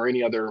 gambling, or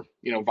any other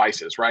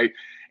vices, right?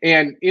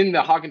 And in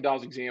the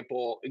Haagen-Dazs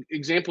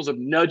examples of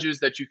nudges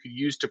that you could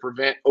use to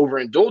prevent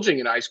overindulging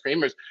in ice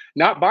cream is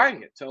not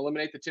buying it to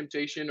eliminate the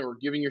temptation, or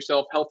giving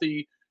yourself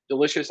healthy,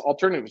 delicious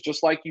alternatives,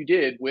 just like you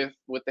did with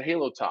the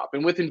Halo Top.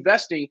 And with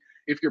investing,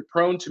 if you're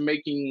prone to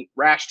making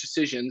rash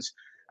decisions,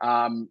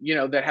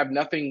 that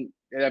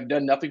have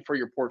done nothing for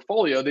your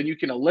portfolio, then you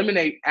can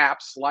eliminate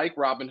apps like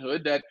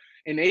Robinhood that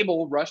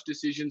enable rush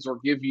decisions or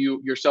give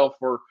yourself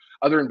or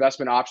other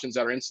investment options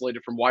that are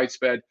insulated from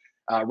widespread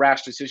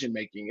rash decision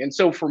making. And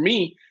so for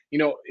me,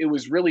 it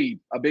was really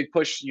a big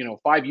push,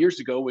 5 years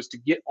ago, was to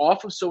get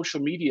off of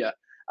social media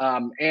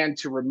and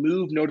to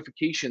remove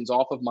notifications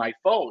off of my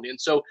phone.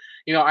 And so,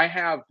 I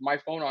have my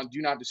phone on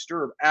do not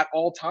disturb at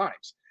all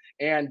times.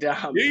 And do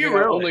you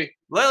really?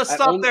 Let's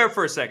stop there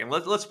for a second.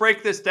 Let's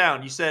break this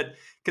down. You said,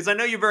 because I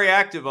know you're very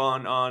active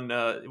on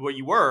what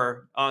you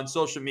were on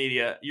social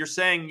media. You're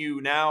saying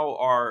you now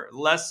are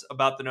less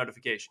about the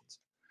notifications.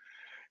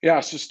 Yeah,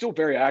 so still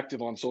very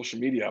active on social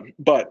media,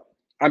 but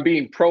I'm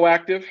being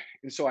proactive.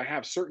 And so I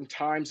have certain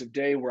times of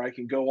day where I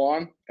can go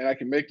on and I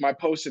can make my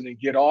post and then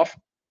get off.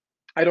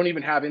 I don't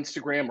even have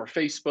Instagram or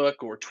Facebook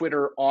or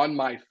Twitter on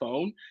my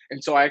phone.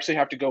 And so I actually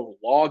have to go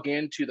log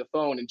into the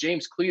phone. And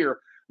James Clear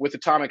with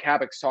Atomic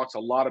Habits talks a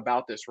lot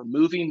about this,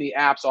 removing the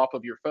apps off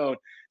of your phone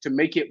to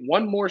make it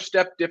one more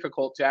step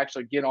difficult to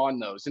actually get on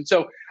those. And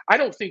so I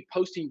don't think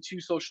posting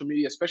to social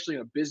media, especially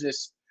in a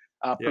business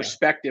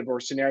perspective or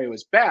scenario,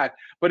 is bad.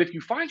 But if you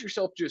find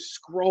yourself just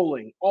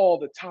scrolling all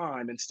the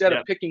time instead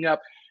of picking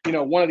up,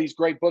 one of these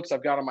great books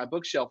I've got on my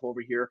bookshelf over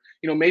here,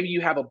 maybe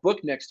you have a book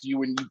next to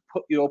you and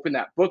you open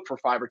that book for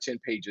 5 or 10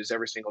 pages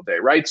every single day,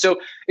 right? So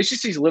it's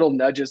just these little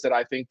nudges that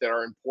I think that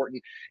are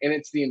important, and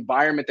it's the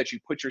environment that you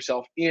put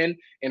yourself in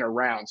and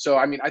around. So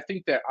I mean, I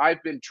think that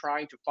I've been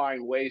trying to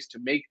find ways to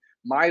make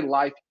my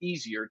life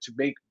easier to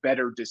make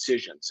better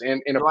decisions,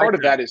 and a part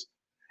of that is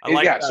I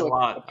like that a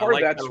lot. I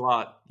like that a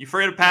lot. You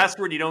forget a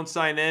password, you don't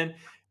sign in.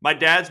 My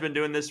dad's been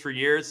doing this for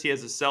years. He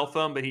has a cell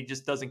phone, but he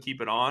just doesn't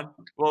keep it on.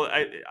 Well,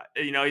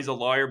 he's a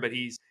lawyer, but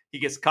he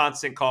gets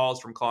constant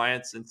calls from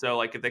clients, and so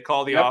like if they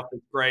call the office,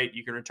 great,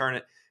 you can return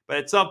it. But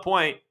at some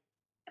point,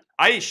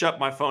 I shut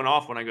my phone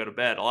off when I go to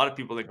bed. A lot of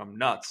people think I'm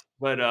nuts,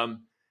 but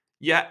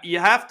yeah, you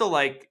have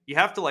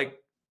to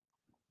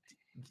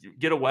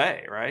get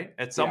away, right?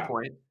 At some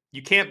point.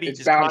 You can't be it's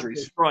just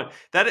boundaries. Scrolling.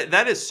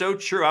 That is so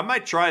true. I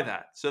might try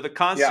that. So the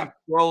constant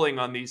scrolling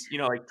on these,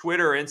 like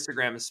Twitter or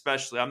Instagram,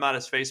 especially. I'm not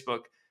as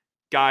Facebook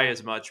guy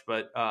as much,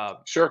 but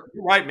Sure.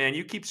 you're right, man.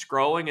 You keep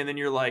scrolling, and then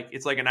you're like,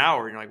 it's like an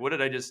hour, and you're like, what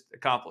did I just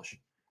accomplish?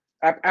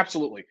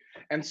 Absolutely.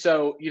 And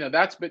so,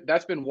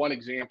 that's been one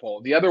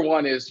example. The other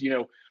one is,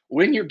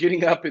 when you're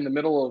getting up in the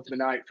middle of the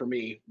night for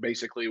me,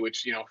 basically,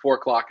 which, 4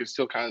 o'clock is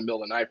still kind of the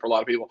middle of the night for a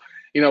lot of people.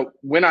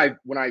 When I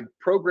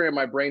program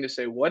my brain to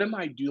say, what am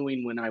I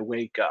doing when I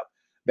wake up?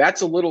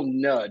 That's a little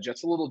nudge.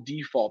 That's a little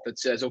default that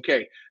says,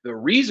 okay, the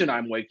reason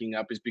I'm waking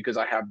up is because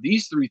I have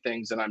these three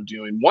things that I'm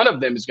doing. One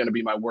of them is going to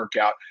be my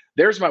workout.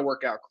 There's my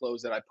workout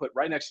clothes that I put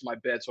right next to my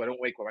bed so I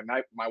don't wake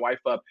my wife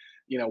up,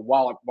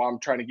 while I'm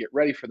trying to get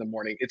ready for the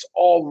morning. It's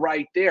all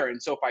right there.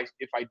 And so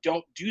if I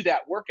don't do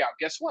that workout,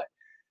 guess what?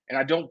 And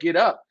I don't get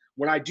up.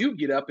 When I do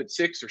get up at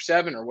 6 or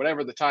 7 or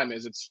whatever the time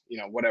is, it's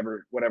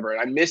whatever,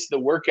 and I miss the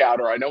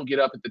workout or I don't get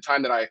up at the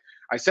time that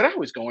I said I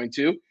was going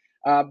to.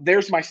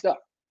 There's my stuff,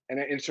 and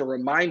it's a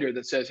reminder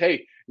that says,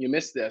 hey, you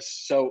missed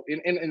this. So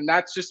and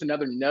that's just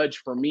another nudge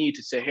for me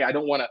to say, hey, I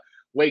don't want to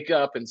wake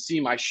up and see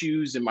my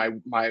shoes and my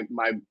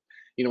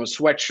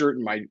sweatshirt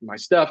and my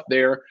stuff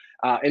there,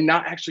 and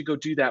not actually go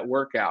do that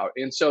workout.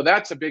 And so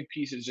that's a big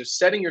piece, is just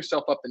setting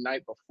yourself up the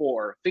night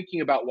before,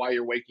 thinking about why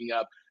you're waking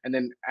up, and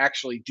then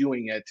actually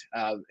doing it.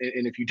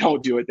 And if you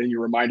don't do it, then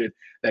you're reminded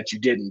that you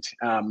didn't.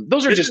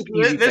 Those are just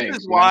easy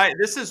things.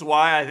 This is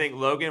why I think,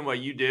 Logan, what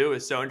you do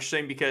is so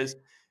interesting, because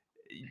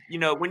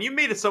when you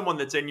meet someone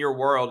that's in your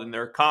world and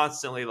they're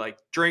constantly like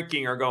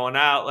drinking or going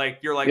out, like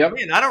you're like, Yep.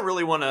 man, I don't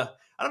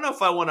know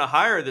if I want to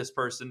hire this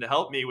person to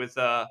help me with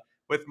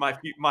my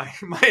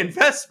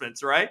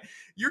investments, right?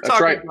 You're That's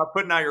talking right. about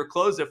putting out your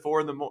clothes at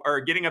 4 in the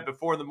or getting up at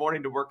 4 in the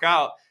morning to work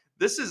out.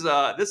 This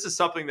is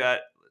something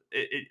that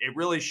it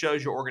really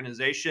shows your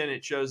organization.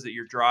 It shows that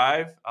your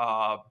drive.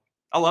 I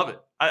love it.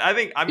 I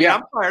mean, Yeah.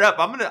 I'm fired up.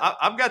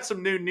 I've got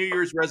some New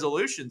Year's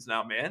resolutions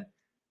now, man.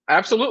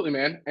 Absolutely,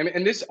 man.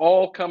 And this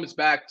all comes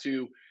back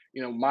to,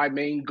 my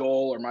main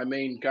goal or my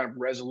main kind of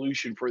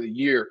resolution for the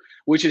year,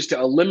 which is to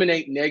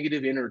eliminate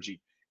negative energy.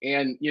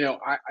 And,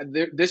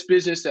 this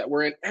business that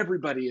we're in,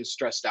 everybody is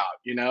stressed out,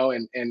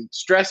 and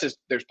stress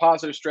there's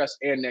positive stress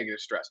and negative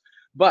stress.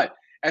 But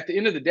at the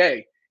end of the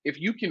day, if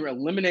you can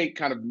eliminate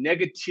kind of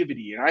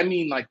negativity, and I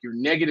mean like your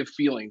negative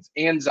feelings,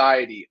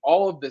 anxiety,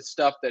 all of the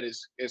stuff that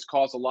has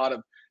caused a lot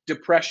of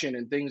depression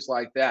and things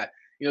like that,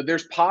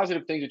 there's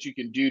positive things that you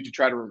can do to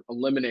try to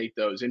eliminate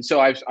those. And so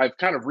I've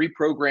kind of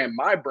reprogrammed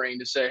my brain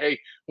to say, hey,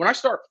 when I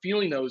start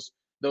feeling those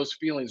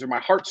feelings, or my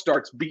heart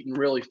starts beating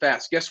really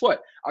fast, guess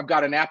what? I've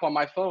got an app on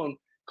my phone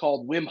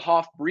called Wim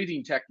Hof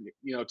breathing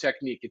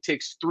technique. It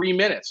takes 3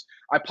 minutes.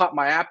 I pop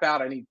my app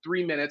out. I need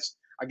 3 minutes.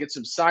 I get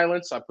some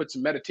silence. I put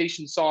some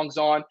meditation songs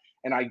on,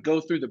 and I go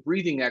through the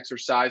breathing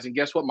exercise. And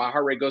guess what? My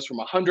heart rate goes from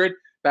 100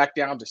 back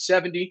down to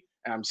 70,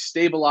 and I'm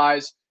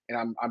stabilized,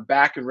 and I'm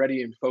back and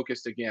ready and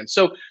focused again.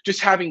 So just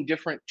having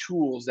different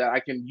tools that I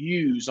can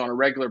use on a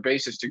regular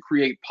basis to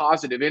create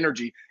positive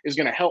energy is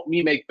going to help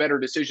me make better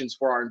decisions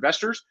for our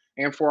investors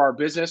and for our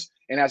business.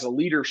 And as a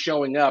leader,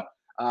 showing up,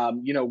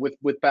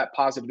 with that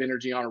positive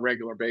energy on a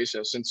regular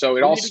basis. And so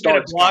it all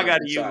starts. We need to get a blog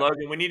out of you,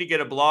 Logan. We need to get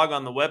a blog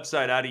on the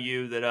website out of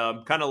you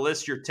that kind of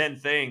lists your 10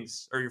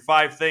 things or your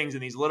 5 things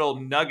and these little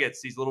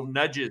nuggets, these little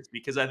nudges,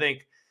 because I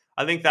think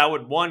that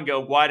would, one, go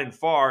wide and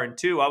far, and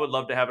two, I would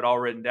love to have it all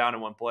written down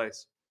in one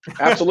place.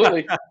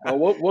 Absolutely.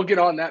 Well, we'll get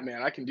on that,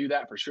 man. I can do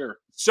that for sure.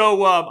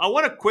 So I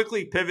want to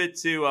quickly pivot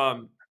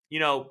to,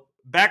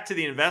 back to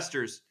the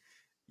investors.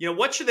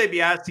 What should they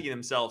be asking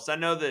themselves? I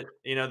know that,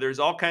 there's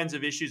all kinds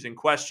of issues and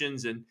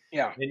questions, and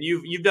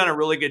you've done a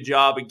really good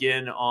job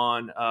again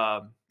on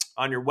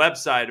your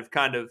website of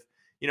kind of,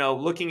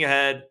 looking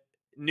ahead,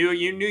 new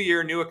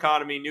year, new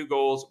economy, new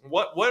goals.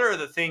 What are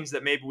the things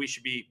that maybe we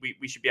should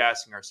be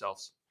asking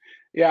ourselves?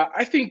 Yeah,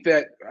 I think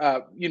that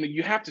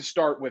you have to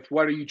start with,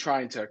 what are you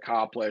trying to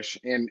accomplish,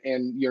 and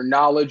your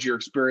knowledge, your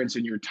experience,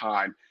 and your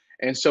time.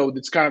 And so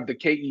it's kind of the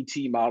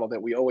KET model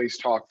that we always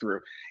talk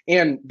through.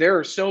 And there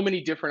are so many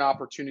different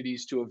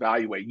opportunities to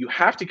evaluate. You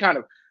have to kind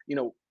of,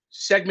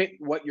 segment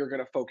what you're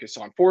going to focus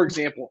on. For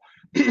example,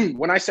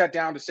 when I sat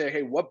down to say,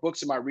 hey, what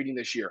books am I reading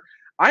this year?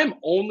 I'm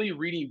only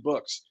reading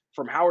books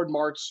from Howard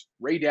Marks,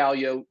 Ray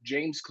Dalio,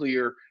 James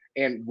Clear,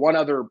 and one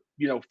other,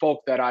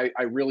 folk that I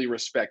really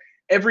respect.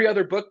 Every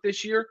other book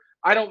this year,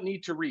 I don't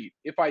need to read.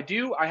 If I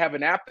do, I have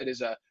an app that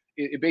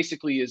it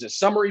basically is a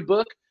summary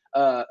book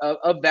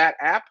of that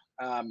app,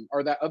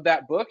 or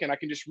that book, and I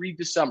can just read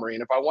the summary.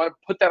 And if I want to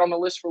put that on the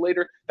list for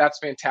later, that's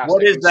fantastic.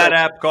 What is that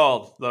app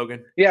called,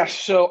 Logan? Yeah,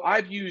 so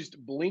I've used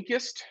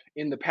Blinkist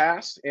in the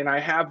past, and I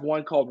have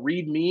one called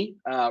Read Me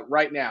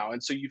right now.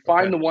 And so you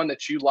find the one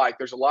that you like.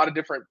 There's a lot of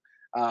different.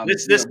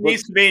 This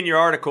needs to be in your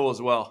article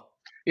as well.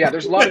 Yeah,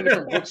 there's a lot of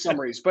different book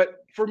summaries,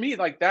 but for me,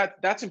 like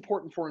that's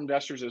important for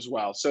investors as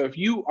well. So if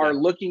you are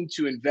looking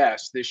to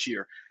invest this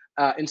year,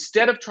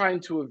 instead of trying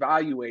to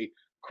evaluate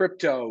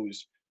cryptos,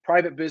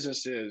 private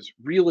businesses,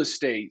 real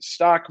estate,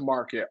 stock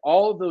market,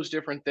 all of those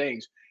different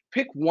things,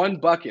 pick one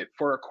bucket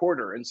for a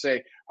quarter and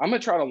say, I'm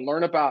going to try to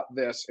learn about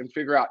this and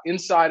figure out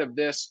inside of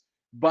this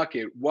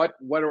bucket, where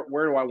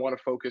do I want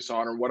to focus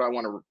on, or what I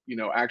want to,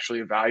 actually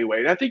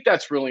evaluate. And I think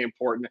that's really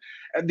important.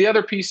 And the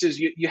other piece is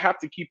you have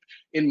to keep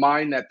in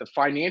mind that the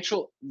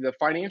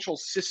financial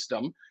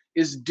system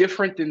is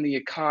different than the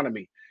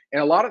economy.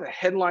 And a lot of the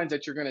headlines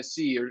that you're going to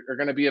see are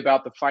going to be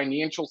about the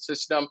financial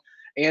system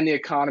and the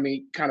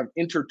economy kind of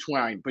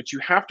intertwined. But you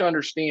have to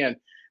understand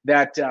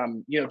that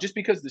just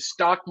because the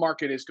stock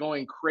market is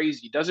going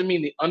crazy doesn't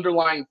mean the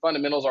underlying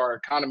fundamentals of our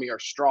economy are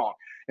strong.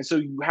 And so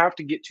you have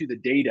to get to the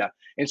data.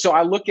 And so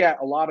I look at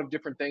a lot of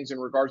different things in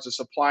regards to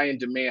supply and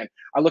demand.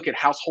 I look at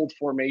household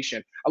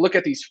formation. I look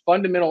at these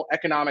fundamental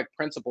economic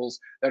principles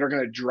that are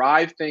going to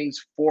drive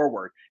things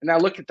forward. And I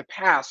look at the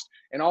past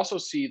and also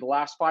see the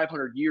last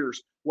 500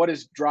 years, what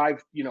has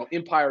drive,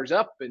 empires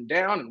up and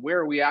down, and where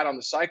are we at on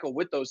the cycle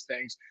with those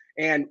things.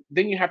 And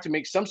then you have to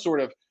make some sort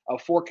of a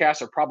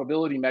forecast or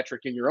probability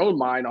metric in your own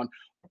mind on,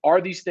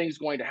 are these things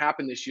going to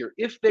happen this year?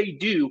 If they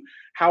do,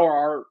 how are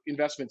our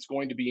investments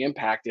going to be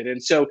impacted?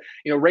 And so,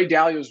 Ray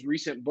Dalio's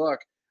recent book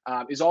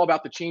is all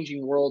about the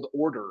changing world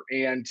order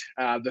and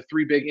the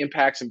three big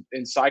impacts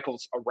and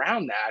cycles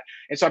around that.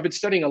 And so I've been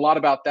studying a lot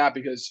about that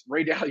because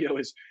Ray Dalio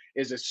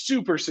is a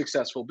super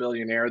successful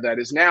billionaire that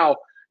is now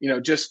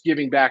just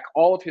giving back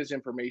all of his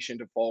information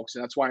to folks.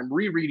 And that's why I'm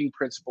rereading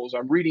Principles.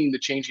 I'm reading The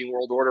Changing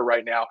World Order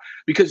right now,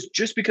 because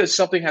just because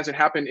something hasn't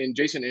happened in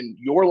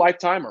your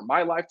lifetime or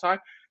my lifetime,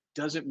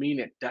 doesn't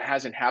mean that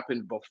hasn't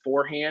happened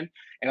beforehand.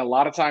 And a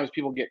lot of times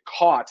people get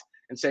caught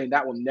and saying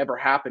that will never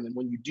happen. And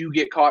when you do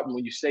get caught, and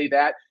when you say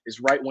that is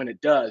right when it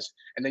does,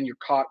 and then you're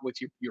caught with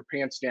your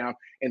pants down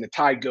and the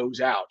tide goes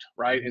out,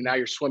 right? And now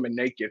you're swimming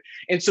naked.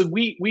 And so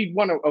we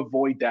want to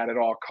avoid that at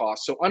all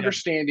costs. So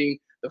understanding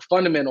the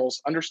fundamentals,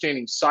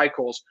 understanding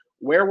cycles,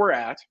 where we're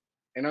at,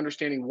 and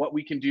understanding what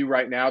we can do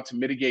right now to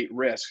mitigate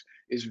risk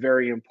is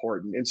very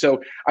important. And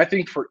so I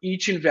think for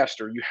each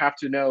investor, you have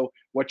to know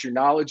what your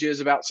knowledge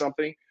is about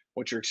something,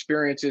 what your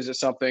experience is of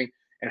something,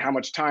 and how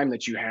much time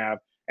that you have,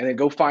 and then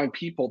go find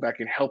people that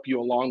can help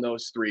you along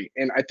those three.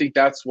 And I think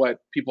that's what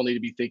people need to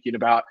be thinking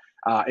about.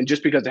 And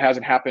just because it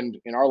hasn't happened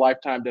in our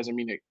lifetime doesn't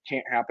mean it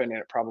can't happen, and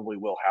it probably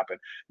will happen.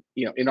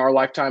 In our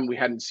lifetime, we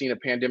hadn't seen a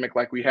pandemic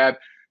like we had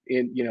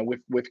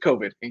with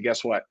COVID, and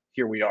guess what?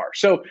 Here we are.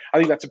 So I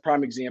think that's a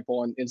prime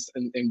example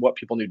in what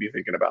people need to be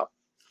thinking about.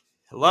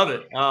 I love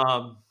it.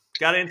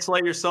 Got to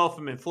insulate yourself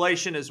from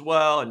inflation as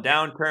well, and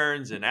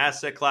downturns and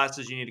asset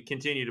classes. You need to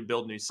continue to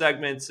build new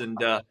segments and,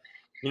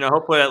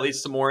 hopefully that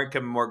leads to more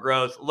income and more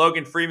growth.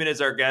 Logan Freeman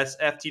is our guest,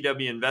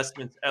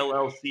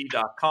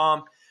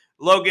 ftwinvestmentsllc.com.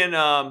 Logan,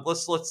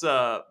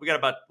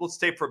 let's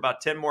tape for about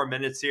 10 more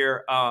minutes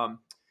here.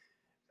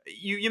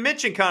 You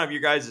mentioned kind of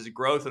your guys'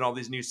 growth in all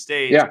these new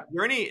states. Yeah. Are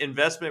there any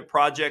investment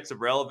projects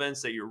of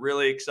relevance that you're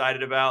really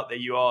excited about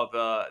that you all have,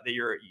 that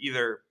you're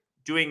either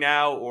doing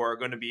now or are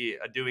going to be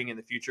doing in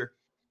the future?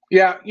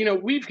 Yeah,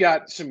 we've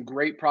got some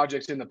great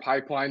projects in the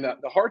pipeline. The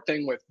hard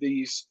thing with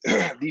these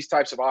these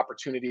types of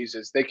opportunities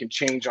is they can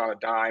change on a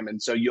dime,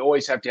 and so you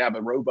always have to have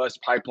a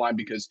robust pipeline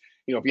because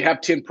if you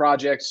have 10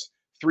 projects,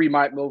 three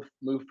might move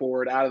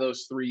forward. Out of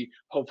those three,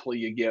 hopefully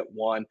you get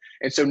one.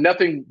 And so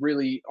nothing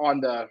really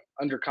on the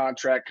under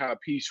contract kind of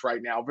piece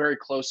right now. Very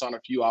close on a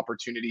few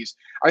opportunities.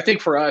 I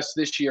think for us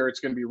this year, it's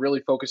going to be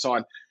really focused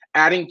on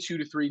adding 2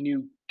 to 3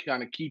 new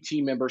kind of key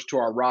team members to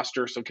our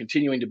roster. So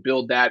continuing to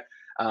build that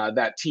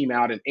team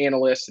out, and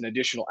analysts and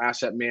additional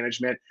asset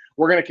management.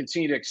 We're going to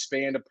continue to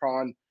expand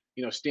upon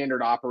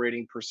standard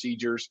operating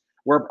procedures.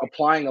 We're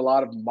applying a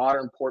lot of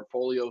modern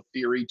portfolio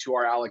theory to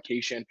our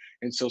allocation,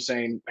 and so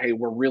saying, hey,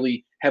 we're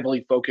really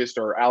heavily focused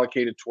or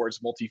allocated towards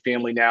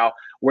multifamily now.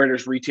 Where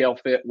does retail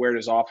fit? Where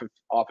does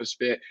office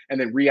fit?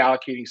 And then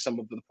reallocating some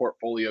of the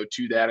portfolio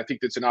to that. I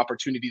think that's an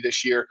opportunity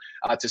this year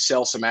to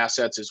sell some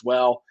assets as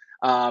well.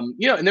 And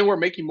then we're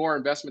making more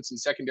investments in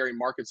secondary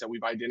markets that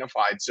we've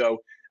identified. So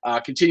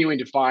continuing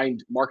to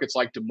find markets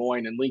like Des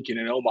Moines and Lincoln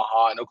and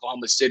Omaha and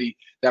Oklahoma City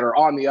that are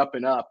on the up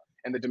and up,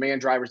 and the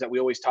demand drivers that we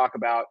always talk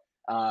about,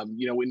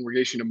 in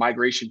relation to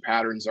migration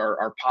patterns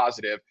are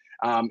positive.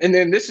 And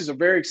then this is a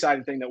very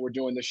exciting thing that we're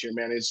doing this year,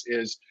 man, is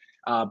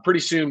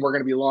pretty soon we're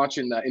going to be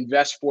launching the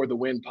Invest for the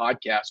Win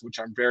podcast, which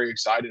I'm very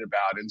excited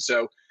about. And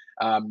so,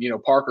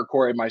 Parker,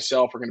 Corey, and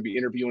myself are going to be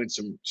interviewing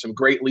some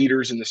great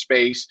leaders in the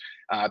space,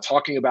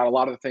 talking about a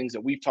lot of the things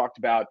that we've talked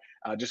about,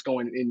 just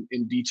going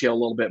in detail a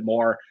little bit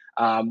more,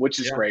 which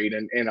is great.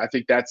 And I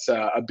think that's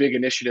a big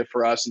initiative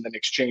for us. And then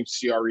Exchange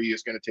CRE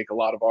is going to take a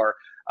lot of our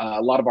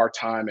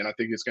time, and I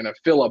think it's going to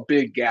fill a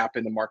big gap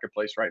in the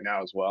marketplace right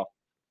now as well.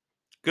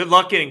 Good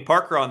luck getting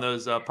Parker on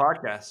those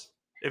podcasts.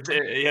 If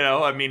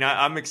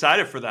I'm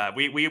excited for that.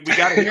 We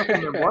got to hear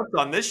from him once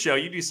on this show.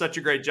 You do such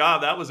a great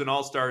job. That was an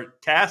all-star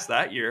cast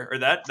that year, or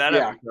that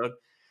episode.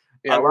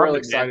 Yeah, we're really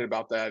excited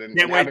about that, and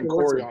having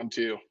Corey on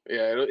too.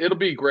 Yeah, it'll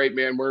be great,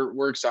 man.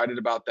 We're excited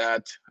about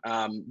that.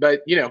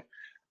 But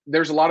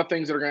there's a lot of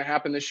things that are going to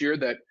happen this year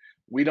that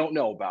we don't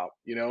know about,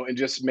 and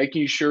just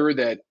making sure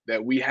that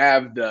we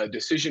have the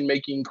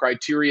decision-making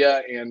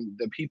criteria and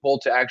the people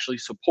to actually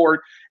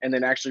support and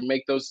then actually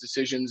make those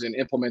decisions and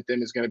implement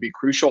them is going to be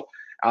crucial.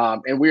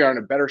 And we are in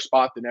a better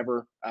spot than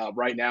ever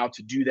right now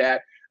to do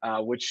that.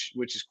 Which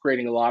is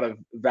creating a lot of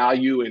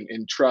value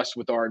and trust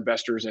with our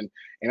investors, and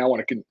I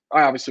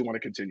obviously want to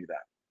continue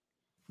that.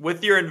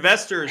 With your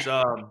investors,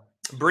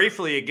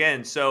 briefly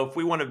again. So if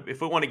we want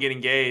to get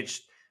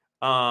engaged,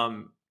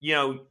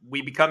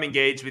 we become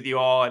engaged with you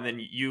all, and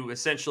then you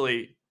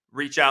essentially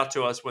reach out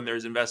to us when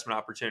there's investment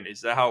opportunities.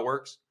 Is that how it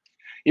works?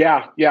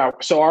 Yeah, yeah.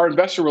 So our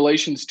investor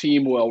relations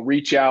team will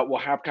reach out. We'll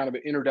have kind of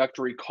an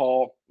introductory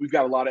call. We've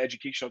got a lot of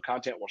educational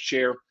content we'll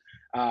share,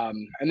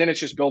 and then it's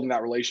just building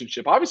that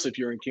relationship. Obviously, if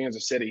you're in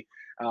Kansas City,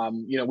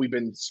 we've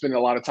been spending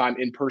a lot of time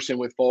in person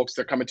with folks.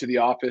 They're coming to the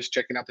office,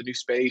 checking out the new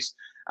space.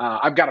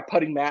 I've got a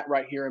putting mat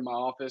right here in my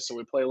office, so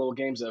we play a little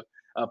games of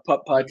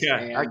putt putt.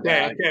 Okay. And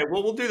Okay.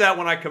 Well, we'll do that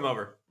when I come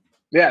over.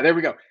 yeah, there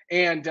we go.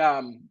 And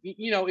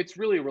it's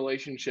really a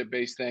relationship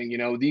based thing.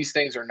 These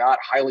things are not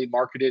highly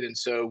marketed, and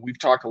so we've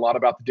talked a lot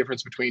about the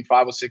difference between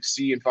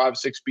 506C and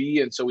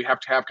 506B, and so we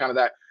have to have kind of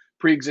that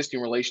pre-existing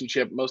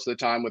relationship most of the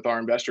time with our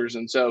investors.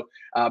 And so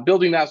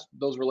building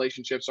those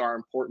relationships are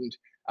important.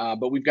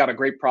 But we've got a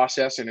great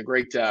process and a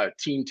great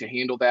team to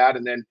handle that,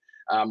 and then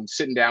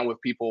sitting down with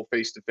people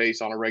face to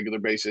face on a regular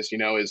basis,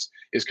 is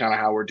kind of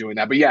how we're doing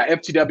that. But yeah,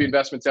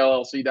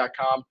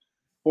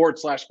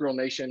 ftwinvestmentsllc.com/Grill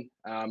Nation.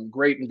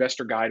 Great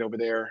investor guide over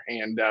there,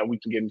 and we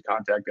can get in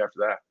contact after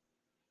that.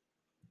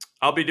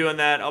 I'll be doing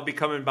that. I'll be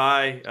coming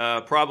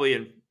by probably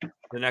in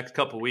the next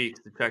couple of weeks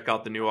to check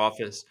out the new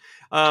office.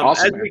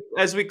 Awesome,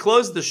 as we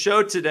close the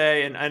show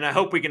today, and I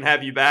hope we can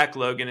have you back,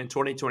 Logan, in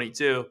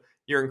 2022.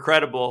 You're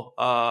incredible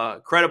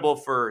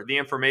for the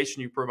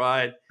information you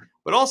provide,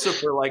 but also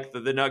for like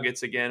the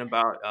nuggets again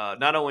about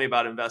not only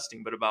about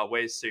investing, but about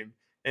ways to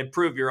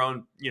improve your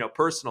own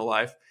personal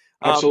life.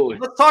 Absolutely.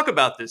 Let's talk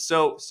about this.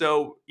 So,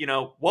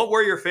 what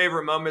were your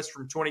favorite moments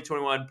from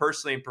 2021,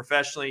 personally and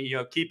professionally?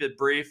 Keep it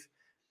brief.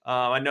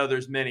 I know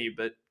there's many,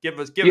 but give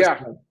us.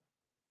 One.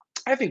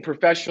 I think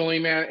professionally,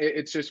 man,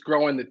 it's just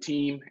growing the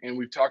team, and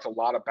we've talked a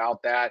lot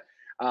about that.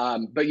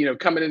 But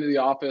coming into the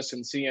office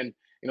and seeing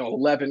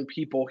 11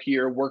 people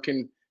here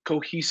working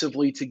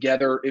cohesively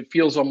together, it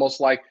feels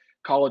almost like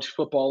college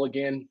football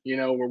again.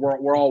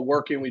 We're all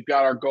working. We've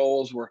got our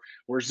goals.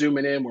 We're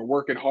zooming in. We're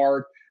working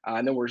hard.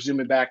 And then we're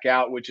zooming back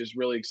out, which is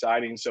really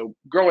exciting. So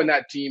growing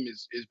that team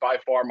is by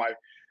far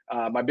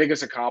my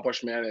biggest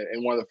accomplishment,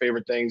 and one of the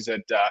favorite things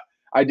that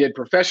I did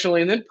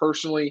professionally. And then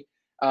personally,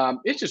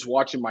 it's just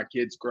watching my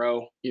kids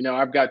grow.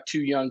 I've got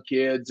 2 young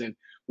kids, and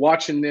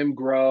watching them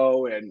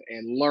grow and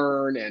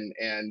learn and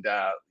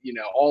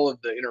all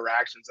of the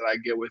interactions that I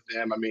get with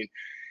them. I mean,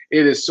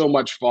 it is so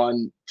much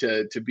fun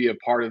to be a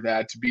part of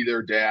that, to be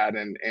their dad,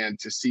 and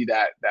to see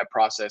that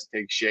process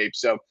take shape.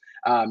 So,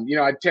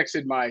 I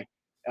texted my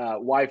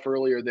wife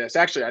earlier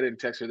actually, I didn't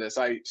text her this.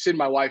 I send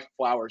my wife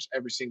flowers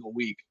every single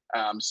week.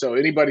 So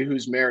anybody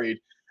who's married,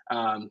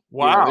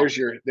 wow,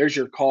 there's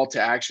your call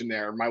to action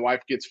there. My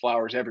wife gets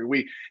flowers every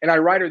week, and I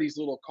write her these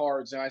little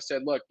cards, and I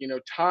said, look,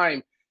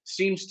 time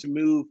seems to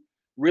move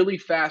really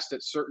fast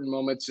at certain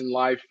moments in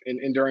life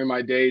and during my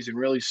days, and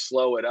really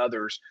slow at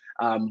others.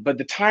 But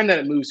the time that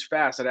it moves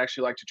fast, I'd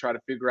actually like to try to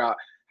figure out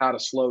how to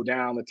slow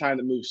down. The time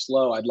that moves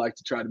slow, I'd like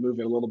to try to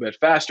move it a little bit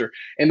faster.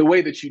 And the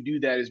way that you do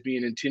that is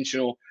being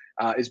intentional,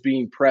 is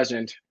being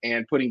present,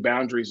 and putting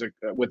boundaries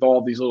with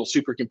all these little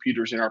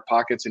supercomputers in our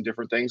pockets and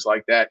different things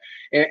like that.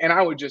 And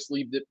I would just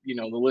leave the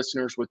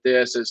listeners with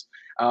this: is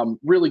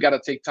really got to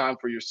take time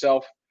for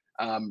yourself.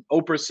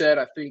 Oprah said,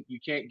 I think you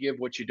can't give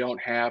what you don't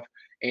have.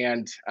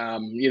 And,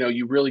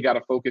 you really got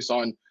to focus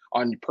on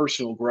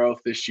personal growth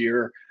this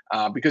year,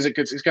 because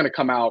it's going to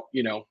come out,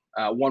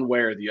 one way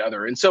or the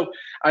other. And so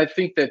I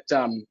think that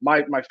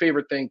my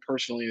favorite thing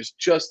personally is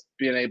just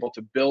being able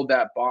to build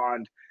that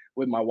bond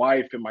with my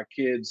wife and my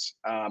kids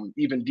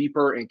even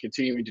deeper, and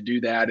continuing to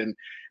do that. And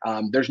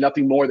there's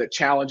nothing more that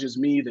challenges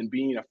me than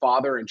being a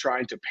father and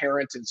trying to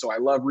parent. And so I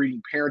love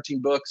reading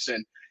parenting books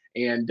and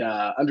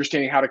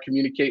understanding how to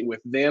communicate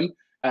with them,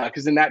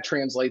 because then that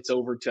translates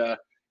over to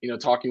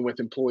talking with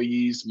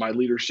employees, my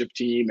leadership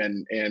team,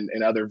 and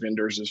other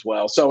vendors as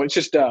well. So it's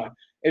just a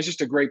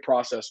great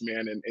process,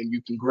 man, and you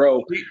can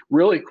grow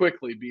really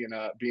quickly being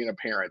a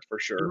parent, for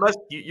sure.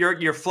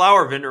 Your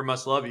flower vendor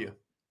must love you.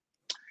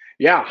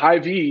 Yeah,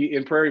 Hy-Vee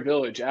in Prairie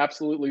Village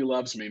absolutely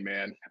loves me,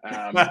 man.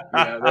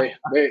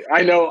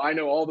 I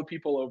know all the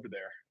people over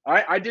there.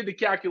 I did the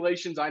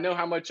calculations. I know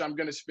how much I'm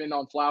going to spend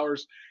on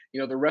flowers,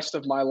 the rest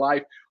of my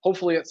life.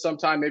 Hopefully, at some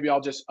time, maybe I'll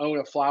just own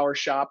a flower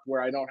shop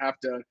where I don't have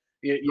to,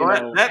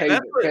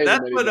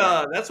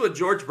 that's what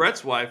George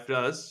Brett's wife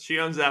does. She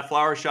owns that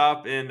flower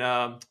shop in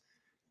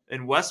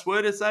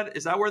Westwood. Is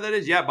that where that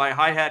is? Yeah, by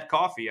Hi Hat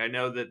Coffee. I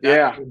know that's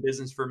been in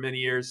business for many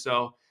years.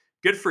 So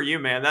good for you,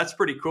 man. That's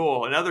pretty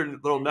cool. Another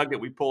little nugget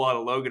we pull out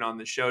of Logan on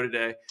the show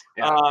today.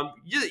 Yeah.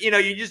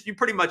 You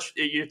pretty much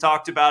you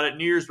talked about it.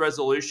 New Year's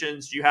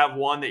resolutions. Do you have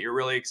one that you're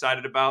really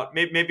excited about?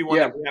 Maybe one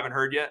that we haven't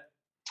heard yet.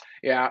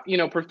 Yeah,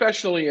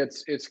 professionally,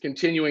 it's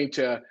continuing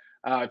to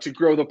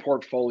grow the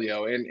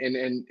portfolio and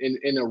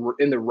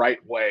in the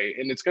right way,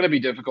 and it's going to be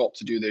difficult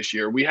to do this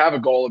year. We have a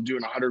goal of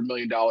doing $100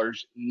 million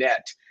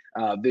net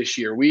this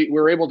year. We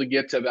were able to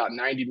get to about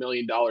 $90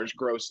 million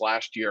gross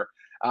last year,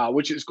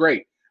 which is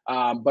great.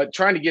 But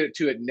trying to get it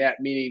to it net,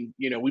 meaning,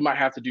 we might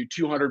have to do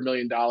 $200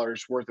 million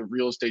worth of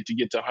real estate to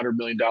get to $100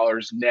 million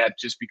net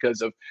just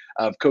because of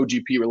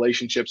co-GP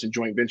relationships and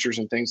joint ventures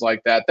and things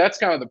like that. That's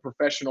kind of the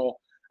professional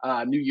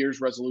New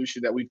Year's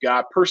resolution that we've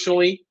got.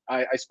 Personally,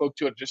 I spoke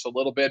to it just a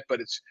little bit, but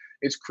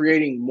it's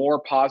creating more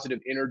positive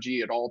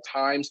energy at all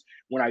times.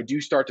 When I do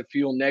start to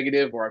feel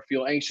negative or I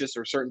feel anxious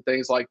or certain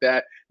things like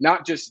that,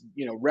 not just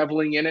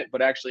reveling in it,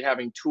 but actually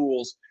having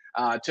tools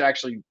to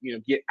actually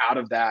get out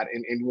of that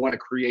and want to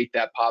create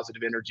that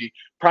positive energy.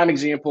 Prime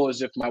example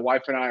is if my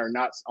wife and I are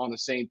not on the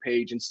same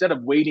page, instead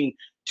of waiting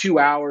 2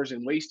 hours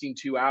and wasting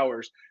 2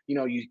 hours,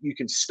 you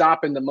can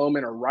stop in the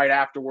moment or right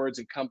afterwards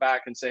and come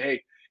back and say,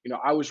 hey,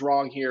 I was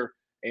wrong here,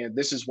 and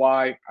this is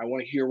why. I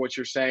want to hear what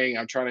you're saying.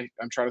 I'm trying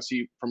to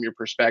see from your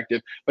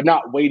perspective, but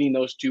not waiting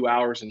those 2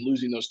 hours and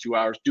losing those 2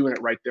 hours, doing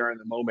it right there in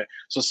the moment.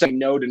 So saying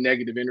no to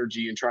negative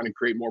energy and trying to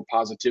create more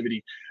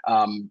positivity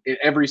in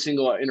every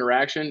single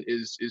interaction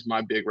is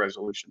my big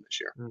resolution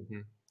this year. Mm-hmm.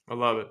 I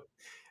love it.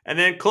 And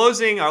then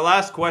closing, our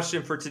last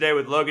question for today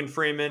with Logan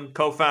Freeman,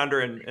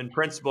 co-founder and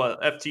principal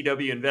at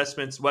FTW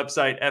Investments,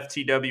 website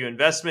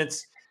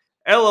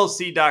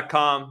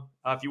ftwinvestmentsllc.com.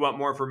 If you want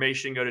more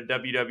information, go to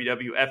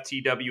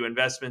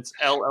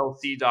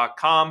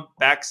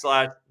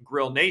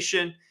www.ftwinvestmentsllc.com/Grill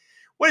Nation.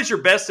 What is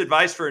your best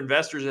advice for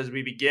investors as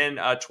we begin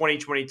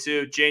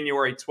 2022,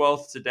 January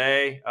 12th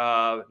today?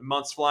 The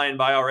month's flying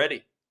by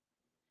already.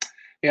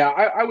 Yeah,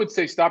 I would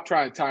say stop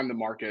trying to time the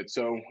market.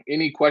 So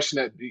any question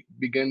that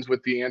begins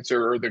with the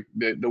answer or the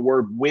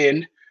word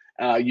win,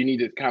 you need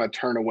to kind of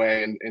turn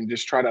away and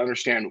just try to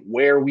understand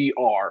where we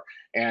are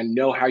and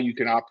know how you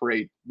can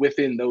operate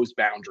within those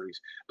boundaries.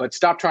 But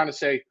stop trying to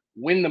say,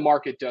 when the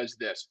market does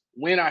this,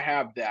 when I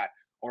have that,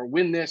 or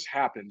when this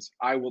happens,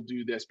 I will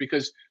do this,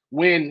 because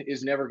when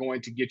is never going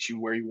to get you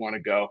where you want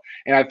to go.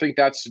 And I think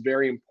that's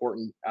very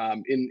important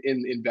in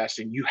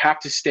investing. You have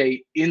to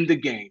stay in the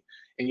game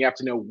and you have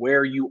to know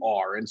where you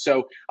are. And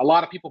so a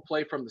lot of people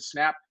play from the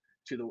snap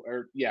to the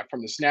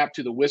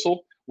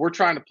whistle. We're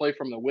trying to play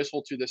from the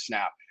whistle to the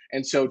snap.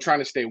 And so trying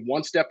to stay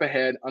one step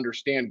ahead,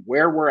 understand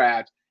where we're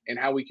at and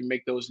how we can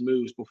make those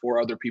moves before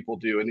other people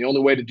do. And the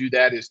only way to do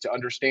that is to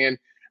understand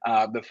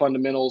the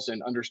fundamentals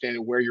and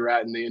understanding where you're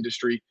at in the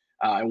industry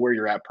and where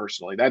you're at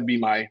personally. That'd be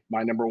my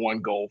number one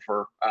goal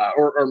for,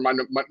 or my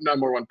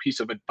number one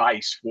piece of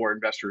advice for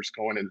investors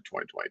going into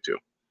 2022.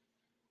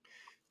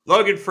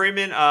 Logan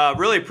Freeman,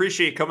 really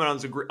appreciate coming on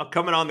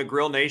the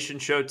Grill Nation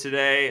show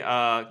today.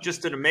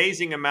 Just an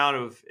amazing amount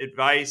of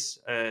advice,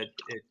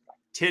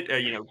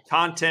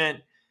 content,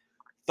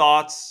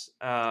 thoughts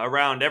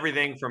around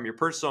everything from your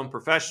personal and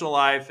professional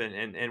life,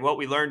 and what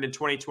we learned in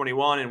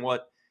 2021 and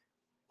what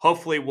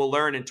hopefully we'll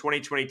learn in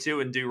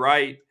 2022 and do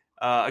right.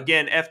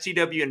 Again,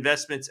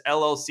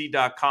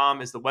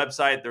 ftwinvestmentsllc.com is the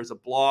website. There's a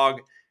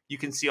blog. You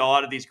can see a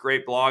lot of these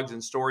great blogs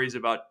and stories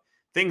about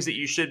things that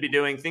you should be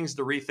doing, things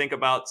to rethink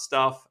about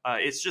stuff.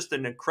 It's just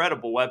an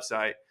incredible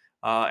website.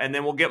 And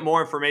then we'll get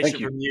more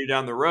information from you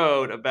down the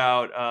road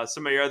about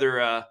some of your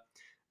other,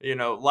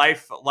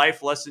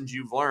 life lessons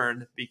you've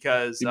learned,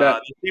 because they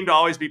seem to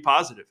always be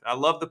positive. I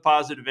love the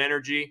positive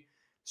energy.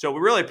 So we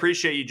really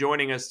appreciate you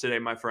joining us today,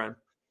 my friend.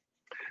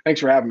 Thanks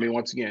for having me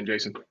once again,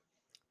 Jason.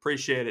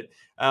 Appreciate it.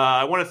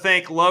 I want to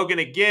thank Logan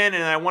again,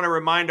 and I want to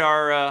remind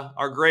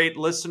our great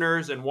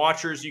listeners and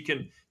watchers, you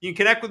can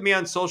connect with me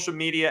on social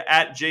media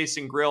at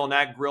Jason Grill and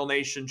at Grill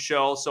Nation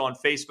Show, so on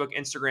Facebook,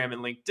 Instagram,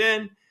 and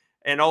LinkedIn.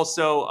 And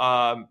also,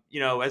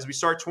 as we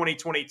start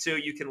 2022,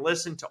 you can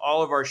listen to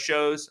all of our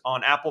shows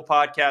on Apple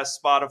Podcasts,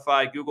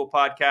 Spotify, Google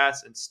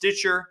Podcasts, and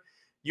Stitcher.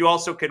 You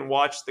also can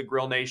watch the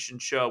Grill Nation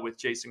Show with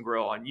Jason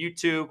Grill on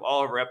YouTube.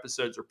 All of our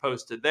episodes are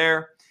posted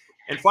there.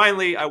 And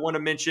finally, I want to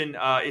mention,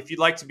 if you'd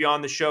like to be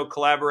on the show,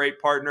 collaborate,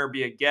 partner,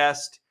 be a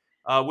guest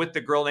with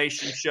the Grill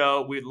Nation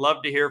Show, we'd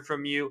love to hear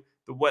from you.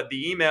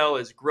 The email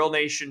is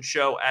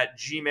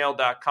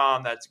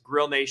grillnationshow@gmail.com. That's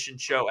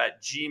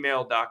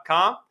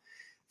grillnationshow@gmail.com.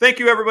 Thank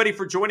you, everybody,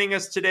 for joining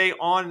us today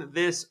on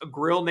this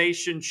Grill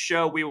Nation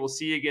Show. We will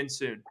see you again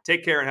soon.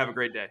 Take care and have a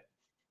great day.